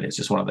 Really, it's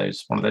just one of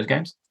those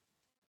games.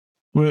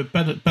 We're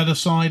a better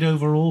side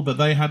overall, but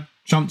they had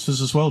chances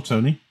as well,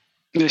 Tony.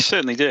 They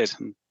certainly did.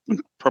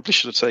 Probably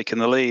should have taken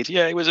the lead.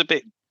 Yeah, it was a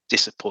bit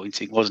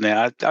disappointing, wasn't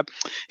it?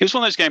 It was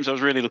one of those games I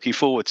was really looking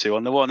forward to.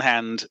 On the one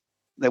hand,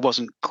 there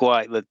wasn't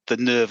quite the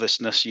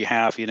nervousness you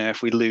have,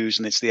 if we lose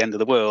and it's the end of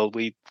the world,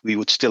 we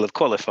would still have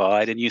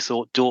qualified, and you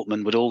thought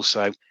Dortmund would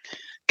also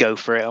go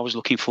for it. I was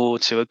looking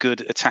forward to a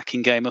good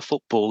attacking game of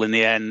football. In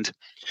the end,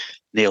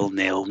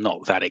 0-0,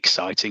 not that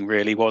exciting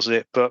really, was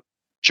it? But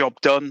job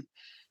done.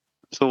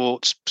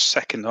 Thought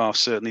second half,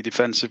 certainly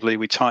defensively,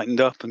 we tightened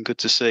up, and good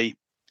to see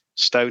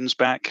Stones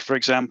back, for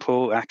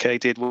example. Ake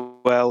did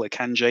well.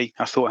 Akanji,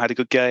 I thought, had a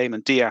good game,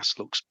 and Diaz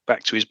looks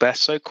back to his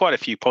best. So quite a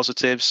few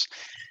positives.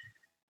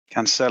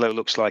 Cancelo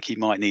looks like he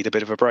might need a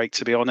bit of a break,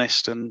 to be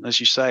honest. And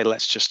as you say,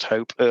 let's just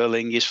hope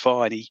Erling is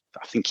fine.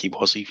 I think he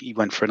was. He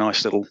went for a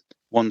nice little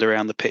wander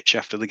around the pitch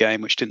after the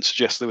game, which didn't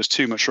suggest there was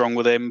too much wrong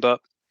with him.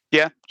 But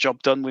yeah,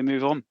 job done. We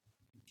move on.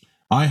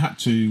 I had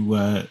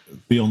to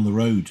be on the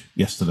road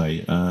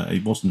yesterday.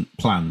 It wasn't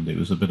planned. It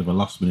was a bit of a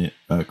last-minute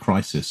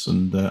crisis,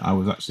 and I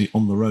was actually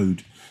on the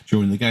road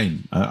during the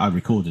game. I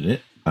recorded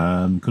it.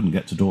 Couldn't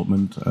get to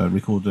Dortmund.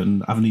 Recorded,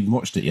 and I haven't even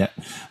watched it yet.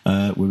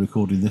 We're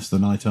recording this the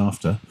night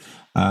after.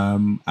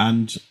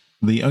 And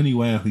the only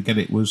way I could get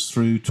it was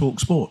through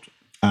TalkSport.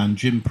 And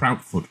Jim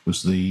Proudfoot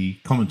was the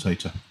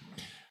commentator.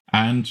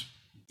 And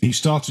he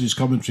started his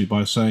commentary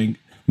by saying,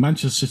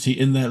 Manchester City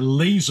in their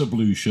laser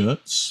blue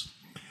shirts.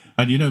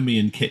 And you know me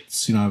and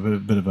kits, I'm a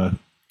bit of a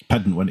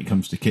pedant when it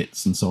comes to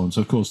kits and so on.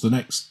 So, of course, the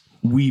next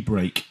wee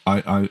break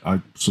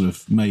I sort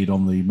of made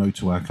on the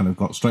motorway, I kind of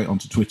got straight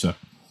onto Twitter.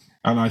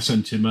 And I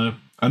sent him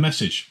a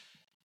message.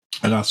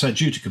 And I said,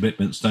 due to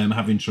commitments today, I'm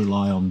having to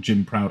rely on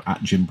Jim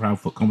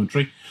Proudfoot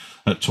commentary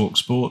at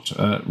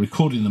TalkSport,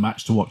 recording the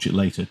match to watch it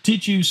later.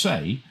 Did you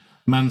say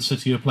Man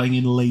City are playing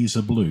in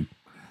laser blue?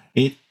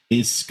 It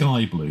is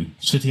sky blue.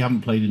 City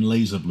haven't played in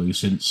laser blue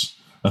since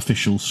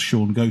official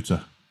Sean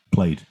Goater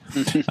played.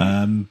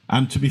 And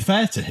to be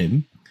fair to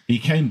him, he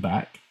came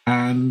back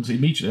and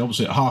immediately,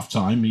 obviously at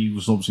half-time, he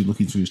was obviously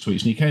looking through his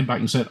tweets, and he came back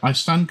and said, I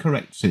stand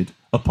corrected,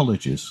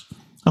 apologies.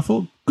 I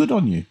thought, good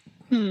on you.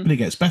 But it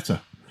gets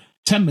better.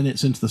 10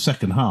 minutes into the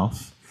second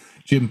half,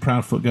 Jim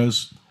Proudfoot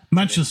goes,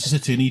 Manchester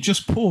City, and he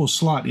just paused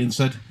slightly and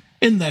said,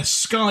 in their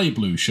sky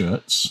blue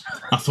shirts.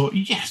 I thought,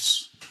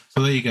 yes.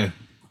 So there you go.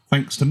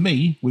 Thanks to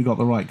me, we got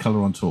the right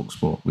colour on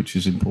TalkSport, which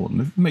is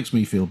important. It makes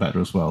me feel better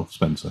as well,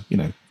 Spencer,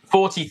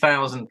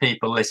 40,000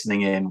 people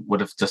listening in would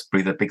have just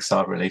breathed a big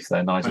sigh of relief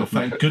there, Nigel.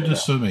 Thank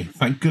goodness for me.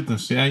 Thank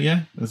goodness.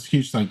 Yeah. That's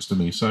huge thanks to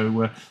me.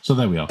 So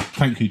there we are.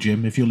 Thank you,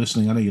 Jim. If you're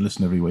listening, I know you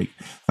listen every week.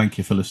 Thank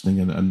you for listening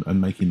and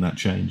making that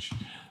change.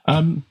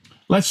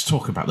 Let's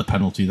talk about the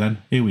penalty then.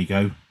 Here we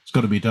go. It's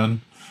got to be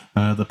done.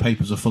 The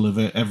papers are full of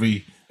it.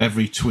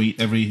 Every tweet,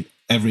 every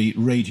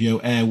radio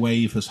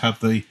airwave has had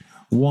the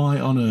why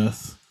on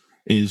earth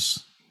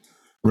is...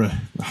 I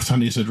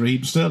only said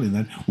Raheem Sterling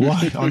then.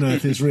 Why on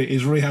earth is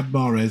Riyad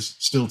Mahrez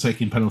still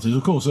taking penalties?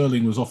 Of course,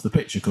 Erling was off the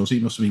pitch, of course. He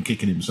must have been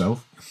kicking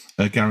himself.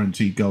 A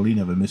guaranteed goal, he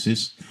never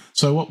misses.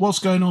 So what's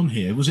going on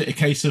here? Was it a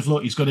case of,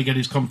 look, he's got to get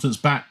his confidence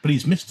back, but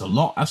he's missed a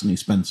lot, hasn't he,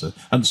 Spencer?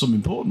 And some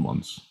important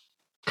ones.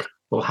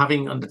 Well,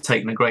 having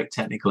undertaken a great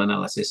technical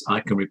analysis, I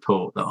can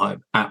report that I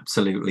have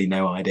absolutely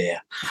no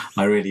idea.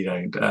 I really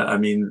don't. I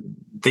mean,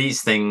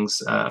 these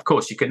things, of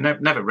course, you can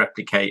never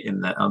replicate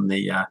on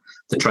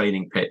the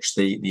training pitch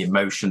the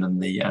emotion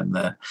and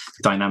the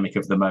dynamic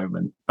of the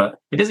moment. But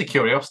it is a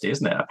curiosity,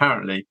 isn't it?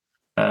 Apparently,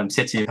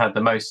 City have had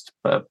the most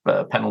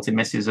penalty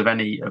misses of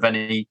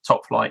any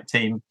top flight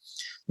team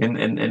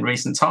in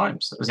recent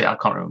times. Was it? I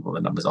can't remember what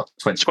the numbers are.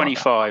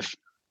 25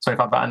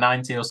 out of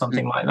 90 or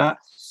something like that.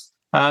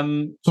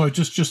 Sorry,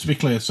 just to be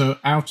clear. So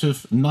out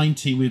of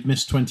 90, we've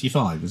missed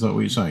 25. Is that what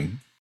you're saying?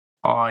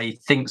 I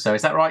think so.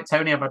 Is that right,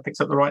 Tony? Have I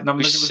picked up the right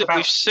numbers?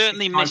 We've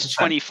certainly missed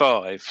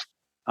 25.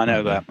 I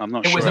know that. I'm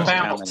not sure. It was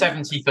about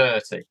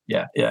 70-30.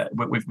 Yeah.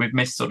 We've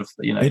missed sort of,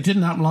 It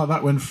didn't happen like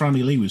that when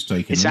Franny Lee was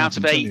taken. It's out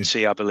of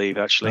 80, I believe,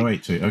 actually. Oh,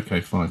 80.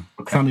 Okay, fine.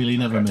 Okay. Franny Lee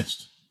never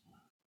missed.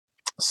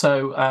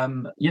 So,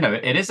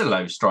 it is a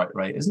low strike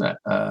rate, isn't it?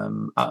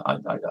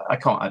 I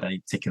can't add any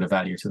particular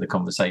value to the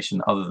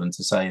conversation other than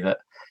to say that,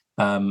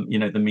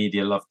 the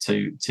media love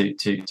to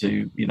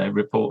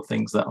report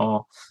things that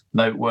are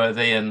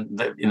noteworthy, and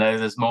that,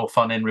 there's more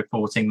fun in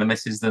reporting the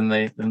misses than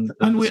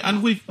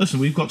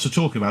we've got to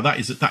talk about that.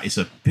 Is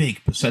a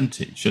big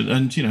percentage,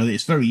 and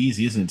it's very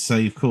easy, isn't it, to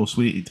say, of course,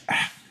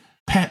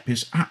 Pep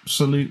is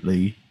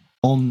absolutely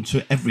on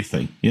to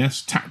everything.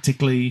 Yes,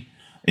 tactically,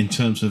 in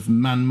terms of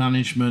man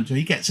management,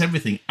 he gets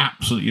everything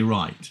absolutely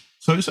right.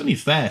 So it's only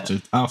fair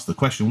to ask the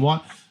question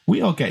why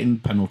we are getting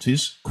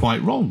penalties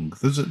quite wrong.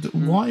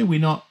 Why are we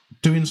not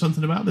doing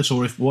something about this?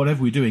 Or if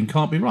whatever we're doing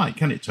can't be right,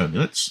 can it,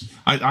 Tony?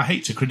 I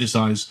hate to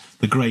criticise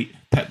the great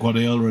Pep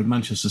Guardiola and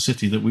Manchester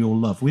City that we all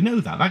love. We know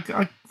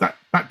that.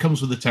 That comes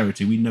with the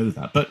territory. We know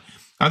that. But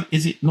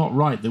is it not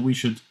right that we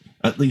should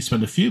at least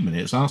spend a few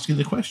minutes asking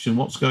the question,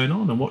 what's going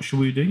on and what should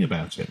we be doing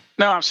about it?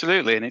 No,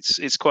 absolutely. And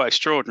it's quite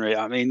extraordinary.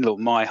 I mean, look,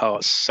 my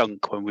heart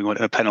sunk when we went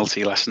to a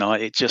penalty last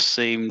night. It just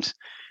seemed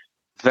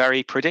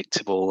very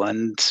predictable.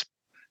 And,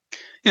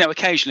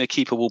 occasionally a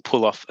keeper will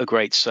pull off a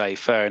great save,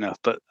 fair enough.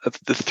 But of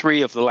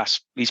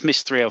he's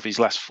missed 3 of his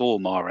last 4,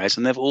 Mahrez,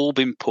 and they've all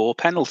been poor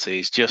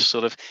penalties, just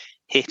sort of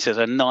hit at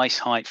a nice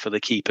height for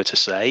the keeper to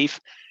save.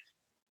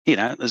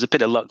 There's a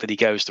bit of luck that he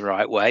goes the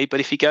right way, but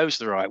if he goes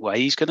the right way,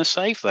 he's going to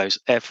save those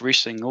every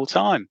single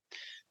time.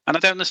 And I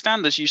don't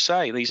understand, as you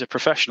say, these are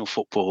professional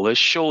footballers.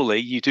 Surely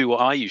you do what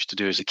I used to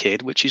do as a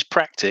kid, which is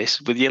practice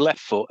with your left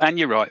foot and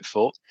your right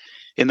foot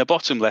in the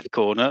bottom left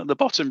corner, the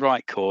bottom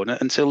right corner,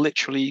 until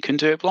literally you can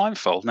do it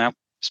blindfold. Now,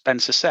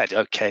 Spencer said,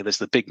 okay, there's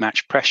the big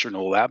match pressure and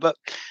all that, but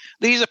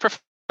these are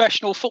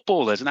professional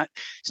footballers, and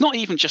it's not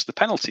even just the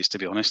penalties, to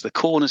be honest. The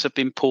corners have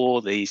been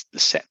poor, the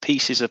set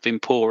pieces have been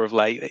poor of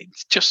late. It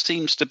just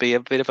seems to be a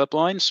bit of a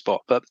blind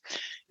spot. But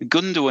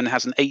Gundogan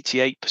has an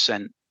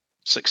 88%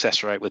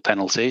 success rate with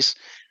penalties.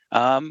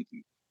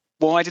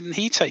 Why didn't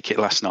he take it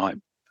last night?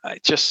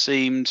 It just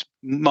seemed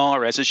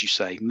Mahrez, as you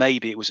say,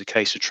 maybe it was a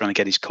case of trying to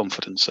get his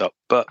confidence up.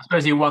 But I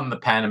suppose he won the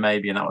pen,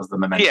 maybe, and that was the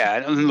momentum. Yeah,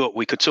 and look,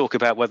 we could talk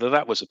about whether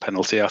that was a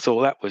penalty. I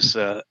thought that was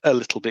a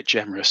little bit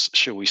generous,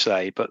 shall we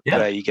say? But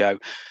There you go.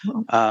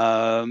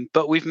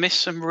 But we've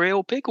missed some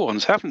real big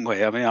ones, haven't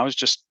we? I mean, I was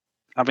just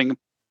having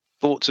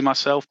thought to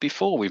myself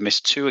before, we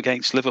missed 2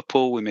 against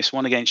Liverpool, we missed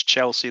 1 against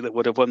Chelsea that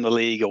would have won the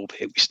league,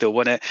 albeit we still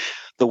won it,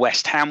 the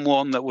West Ham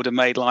one that would have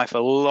made life a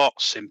lot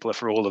simpler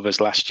for all of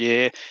us last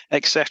year,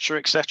 etc.,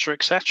 etc.,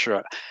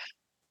 etc.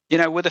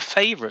 We're the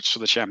favourites for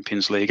the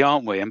Champions League,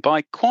 aren't we? And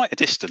by quite a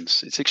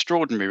distance. It's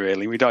extraordinary,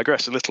 really. We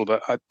digress a little,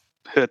 but I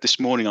heard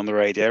this morning on the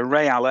radio,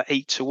 Real are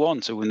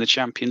 8-1 to win the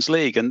Champions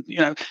League, and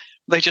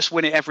they just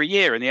win it every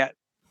year, and yet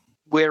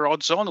we're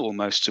odds on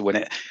almost to win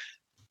it.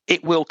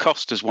 It will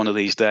cost us one of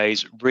these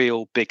days,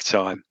 real big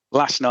time.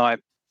 Last night,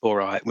 all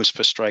right, was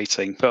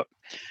frustrating, but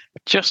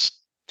just,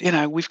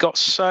 we've got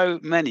so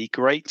many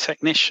great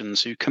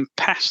technicians who can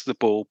pass the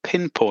ball,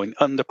 pinpoint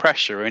under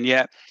pressure, and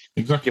yet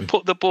you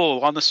put the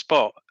ball on the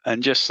spot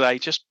and just say,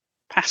 just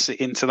pass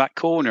it into that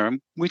corner,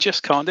 and we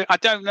just can't do it. I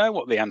don't know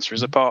what the answer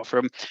is apart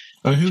from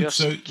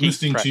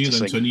listening practicing. to you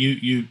then, Tony,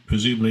 you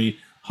presumably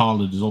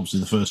Haaland is obviously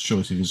the first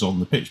choice if he's on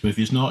the pitch, but if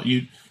he's not,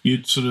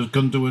 you'd sort of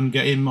Gundogan,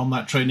 get him on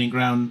that training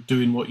ground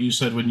doing what you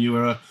said when you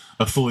were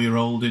a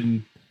 4-year-old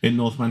in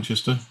North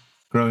Manchester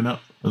growing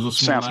up as a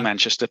small South lad.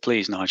 Manchester,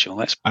 please, Nigel.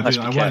 Let's be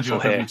careful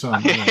here. Every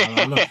time.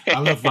 Yeah, I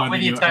love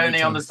with you,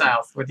 Tony, on the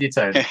South. With you,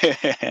 Tony.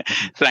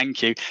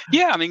 Thank you.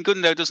 Yeah, I mean,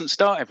 Gundo doesn't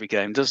start every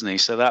game, doesn't he?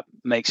 So that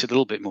makes it a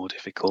little bit more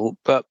difficult.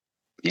 But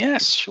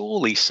yes,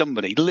 surely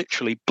somebody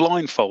literally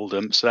blindfold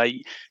them,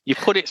 say you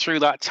put it through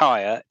that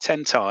tyre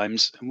 10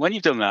 times, and when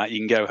you've done that, you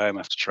can go home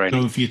after training.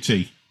 Go for your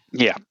tea.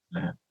 Yeah.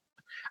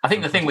 I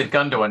think the thing with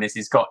Gundogan is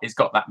he's got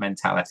that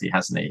mentality,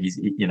 hasn't he?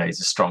 He's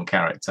a strong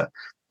character,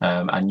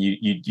 and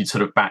you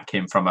sort of back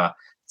him from a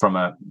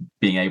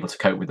being able to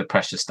cope with the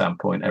pressure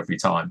standpoint every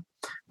time,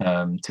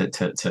 to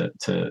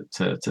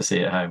see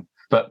it home.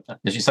 But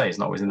as you say, it's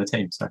not always in the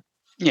team. So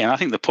yeah, I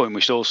think the point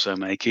we should also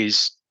make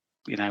is,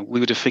 we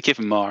would have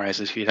forgiven Mahrez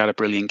if he'd had a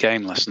brilliant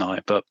game last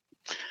night, but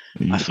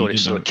I thought it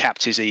sort of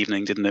capped his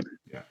evening, didn't it?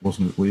 Yeah,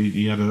 wasn't it?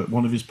 He had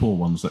one of his poor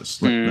ones. Let's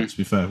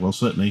be fair. Well,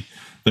 certainly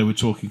they were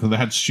talking, because they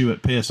had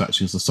Stuart Pearce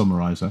actually as the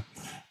summariser,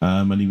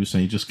 and he was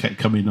saying he just kept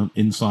coming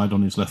inside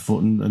on his left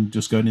foot and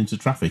just going into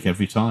traffic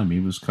every time. He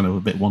was kind of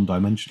a bit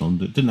one-dimensional and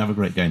didn't have a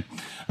great game,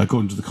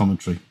 according to the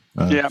commentary.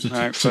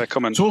 Fair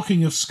comment.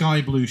 Talking of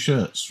sky blue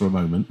shirts for a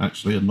moment,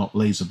 actually, and not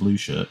laser blue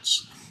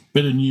shirts.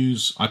 bit of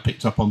news I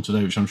picked up on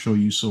today, which I'm sure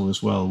you saw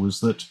as well, was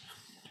that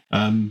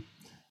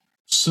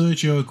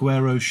Sergio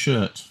Aguero's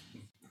shirt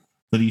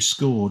that he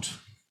scored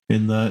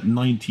in the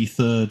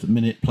 93rd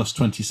minute plus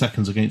 20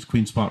 seconds against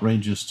Queen's Park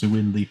Rangers to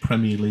win the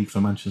Premier League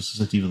for Manchester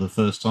City for the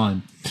first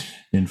time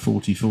in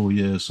 44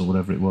 years or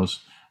whatever it was.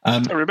 I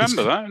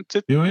remember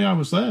that. Yeah, I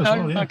was there as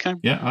well. Yeah. Okay.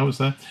 Yeah, I was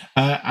there.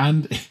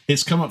 And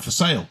it's come up for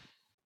sale.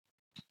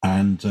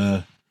 And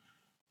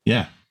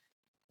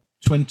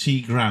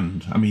 20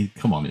 grand. I mean,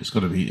 come on, it's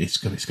got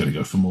to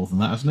go for more than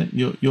that, hasn't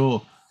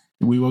it?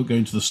 We won't go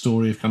into the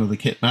story of kind of the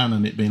kit man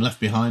and it being left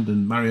behind,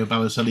 and Mario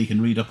Balotelli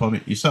can read up on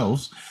it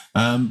yourselves.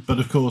 But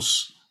of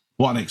course,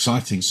 what an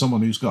exciting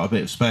someone who's got a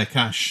bit of spare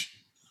cash.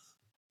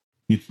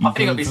 I think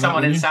it'll be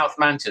someone in South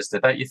Manchester,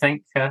 don't you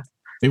think?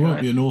 It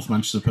won't be a North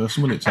Manchester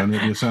person, will it, Tony?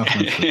 It'll be a South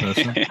Manchester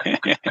person.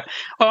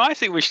 Well, I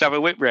think we should have a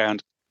whip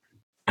round.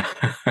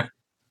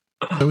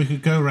 So we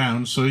could go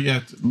round. So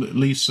yeah,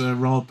 Lisa,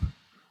 Rob,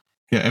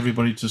 get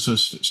everybody to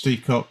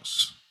Steve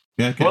Cox.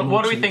 Yeah.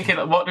 What do we think?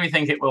 What do we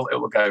think it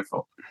will go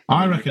for?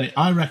 I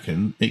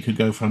reckon it could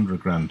go for 100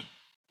 grand.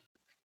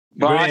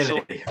 Well,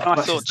 Really? I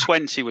thought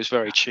 20 was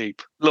very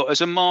cheap. Look,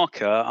 as a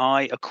marker,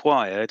 I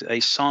acquired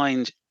a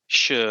signed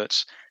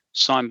shirt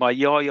signed by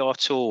Yaya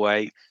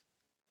Toure,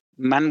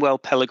 Manuel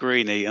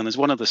Pellegrini, and there's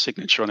one other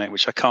signature on it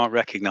which I can't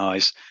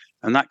recognise,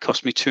 and that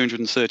cost me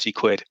 230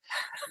 quid,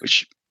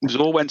 which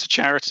all went to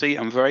charity.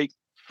 I'm very,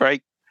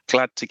 very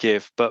glad to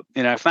give. But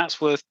if that's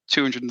worth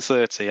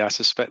 230, I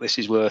suspect this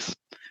is worth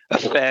a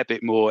fair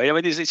bit more. I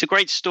mean, it's a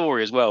great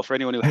story as well for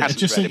anyone who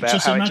hasn't read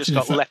about how it just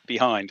got left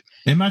behind.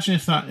 Imagine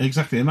if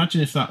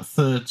that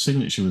third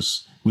signature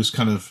was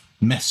kind of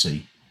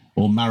Messi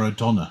or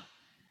Maradona.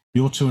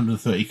 Your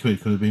 230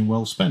 quid could have been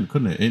well spent,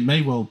 couldn't it? It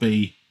may well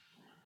be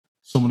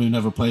someone who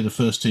never played a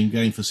first team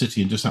game for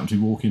City and just happened to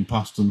be walking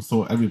past and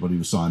thought everybody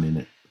was signing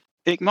it.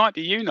 It might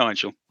be you,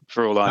 Nigel,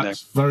 for all I know.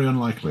 That's very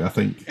unlikely, I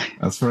think.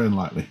 That's very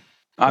unlikely.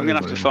 I'm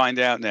going to have to find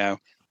out now.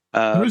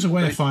 There is a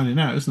way of finding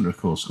out, isn't there, of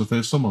course, because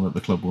there's someone at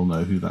the club will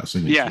know who that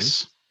signature is.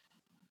 Yes.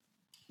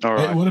 All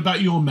right. What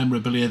about your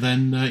memorabilia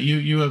then?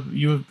 You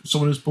are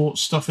someone who's bought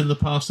stuff in the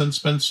past then,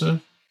 Spencer?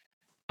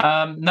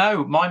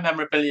 No, my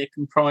memorabilia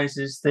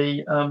comprises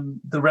the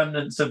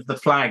remnants of the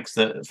flags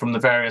from the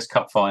various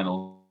cup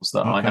finals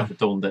that I have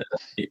adorned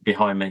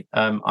behind me.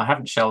 I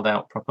haven't shelled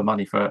out proper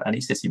money for any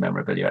City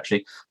memorabilia,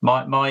 actually.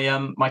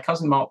 My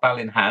cousin Mark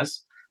Ballin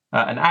has.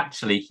 And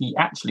he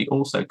actually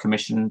also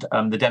commissioned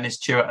the Dennis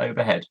Chewett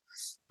overhead,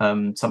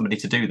 somebody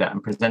to do that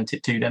and present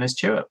it to Dennis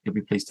Chewett. You'll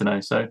be pleased to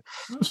know. So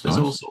there's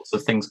all sorts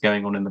of things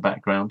going on in the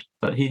background,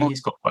 but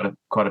he's got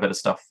quite a bit of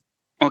stuff.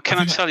 Well, can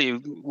I tell you,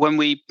 when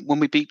we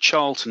beat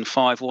Charlton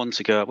 5-1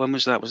 to go, when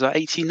was that? Was that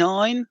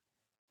 89?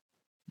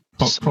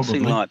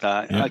 Something like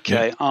that. Yeah,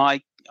 okay, yeah.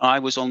 I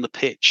was on the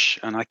pitch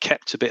and I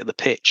kept a bit of the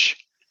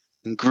pitch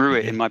and grew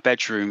it in my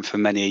bedroom for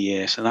many a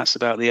year. So that's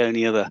about the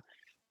only other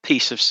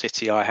piece of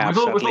City I have.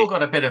 We've all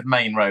got a bit of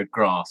main road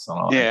grass on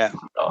our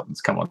gardens.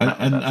 Come on.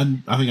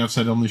 And I think I've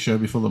said on the show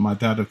before that my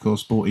dad, of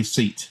course, bought his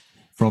seat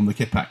from the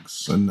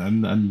Kippax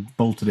and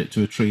bolted it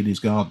to a tree in his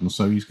garden.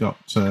 So he's got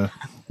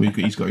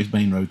his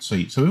main road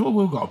seat. So we've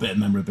all got a bit of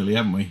memorabilia,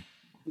 haven't we?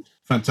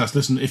 Fantastic.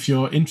 Listen, if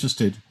you're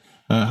interested,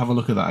 have a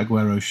look at that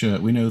Aguero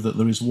shirt. We know that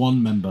there is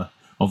one member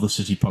of the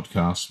City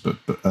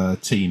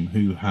podcast team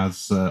who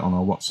has on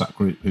our WhatsApp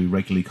group who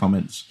regularly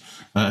comments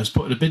has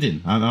put a bid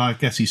in, and I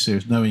guess he's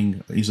serious,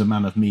 knowing he's a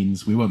man of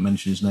means. We won't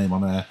mention his name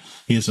on air.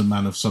 He is a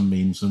man of some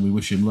means, and we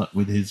wish him luck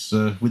with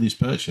his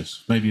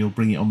purchase. Maybe he'll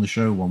bring it on the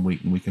show one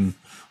week, and we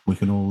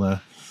can all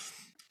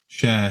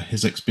share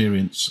his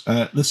experience.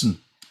 Listen,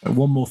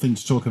 one more thing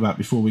to talk about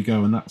before we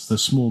go, and that's the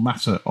small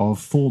matter of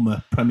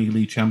former Premier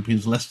League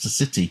champions Leicester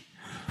City,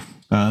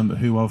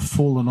 who have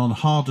fallen on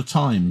harder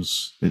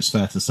times, it's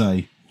fair to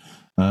say,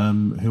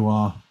 who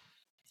are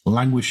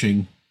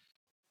languishing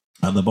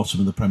at the bottom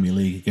of the Premier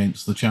League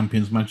against the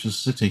champions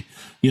Manchester City.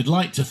 You'd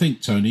like to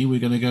think, Tony, we're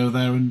going to go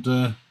there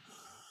and,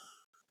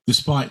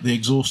 despite the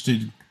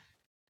exhausted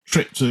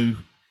trip to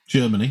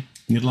Germany,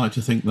 you'd like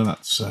to think that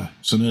it's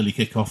an early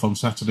kick-off on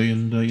Saturday,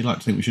 and you'd like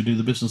to think we should do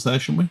the business there,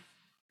 shouldn't we?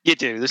 You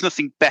do. There's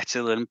nothing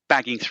better than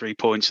bagging 3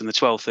 points in the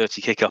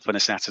 12:30 kick-up on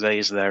a Saturday,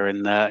 is there?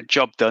 And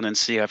job done, and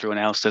see how everyone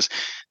else does.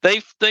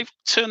 They've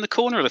turned the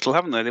corner a little,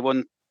 haven't they? They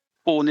won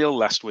 4-0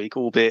 last week,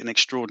 albeit an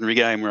extraordinary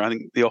game where I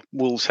think the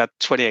Wolves had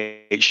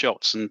 28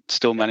 shots and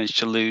still managed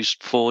to lose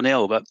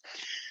 4-0. But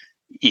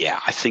yeah,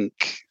 I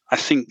think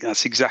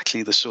that's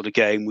exactly the sort of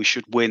game we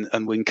should win,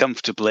 and win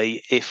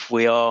comfortably if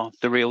we are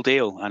the real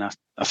deal. And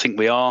I think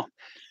we are.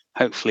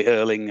 Hopefully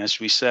Erling,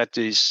 as we said,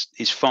 is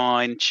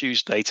fine.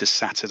 Tuesday to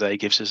Saturday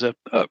gives us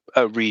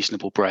a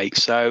reasonable break.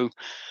 So,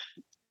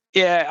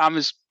 yeah, I'm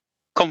as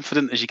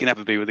confident as you can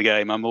ever be with the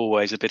game. I'm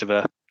always a bit of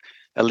a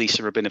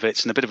Lisa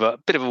Rabinowitz and a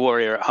bit of a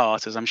warrior at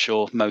heart, as I'm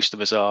sure most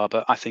of us are.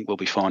 But I think we'll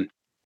be fine.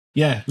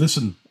 Yeah,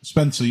 listen,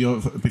 Spencer,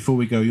 before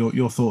we go,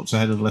 your thoughts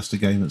ahead of the Leicester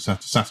game that's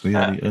Saturday,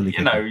 early.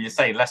 You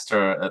say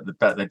Leicester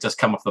they've just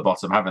come off the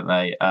bottom, haven't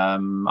they?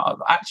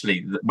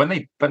 Actually, when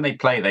they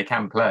play, they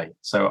can play.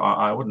 So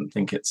I wouldn't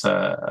think it's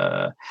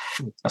a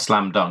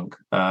slam dunk.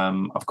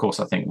 Of course,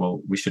 I think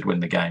we should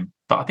win the game,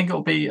 but I think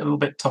it'll be a little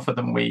bit tougher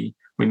than we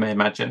may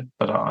imagine.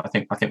 But I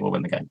think we'll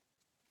win the game.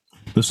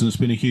 Listen, it's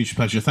been a huge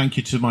pleasure. Thank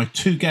you to my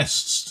two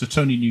guests, to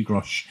Tony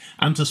Newgrosh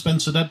and to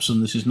Spencer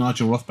Debson. This is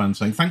Nigel Rothband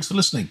saying thanks for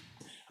listening,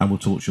 and we'll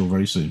talk to you all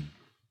very soon.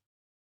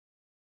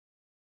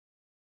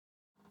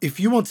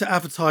 If you want to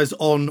advertise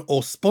on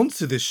or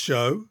sponsor this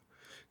show,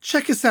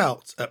 check us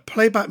out at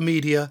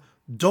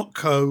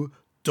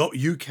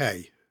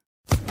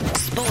playbackmedia.co.uk.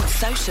 Sports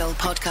Social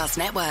Podcast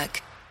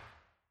Network.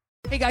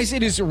 Hey guys,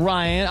 it is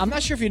Ryan. I'm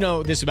not sure if you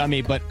know this about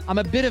me, but I'm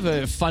a bit of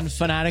a fun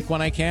fanatic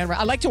when I can.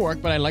 I like to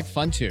work, but I like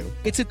fun too.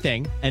 It's a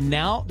thing. And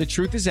now the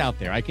truth is out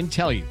there. I can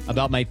tell you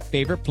about my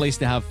favorite place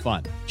to have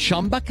fun.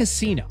 Chumba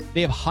Casino. They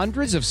have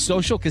hundreds of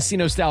social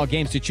casino style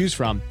games to choose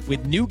from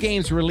with new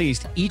games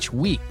released each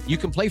week. You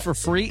can play for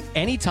free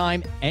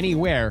anytime,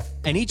 anywhere.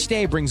 And each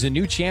day brings a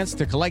new chance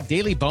to collect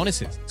daily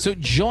bonuses. So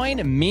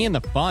join me in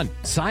the fun.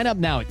 Sign up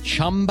now at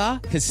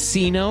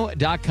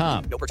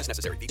ChumbaCasino.com. No purchase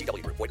necessary.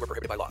 VGW Group. Void where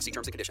prohibited by law. See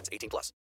terms and conditions. 18+.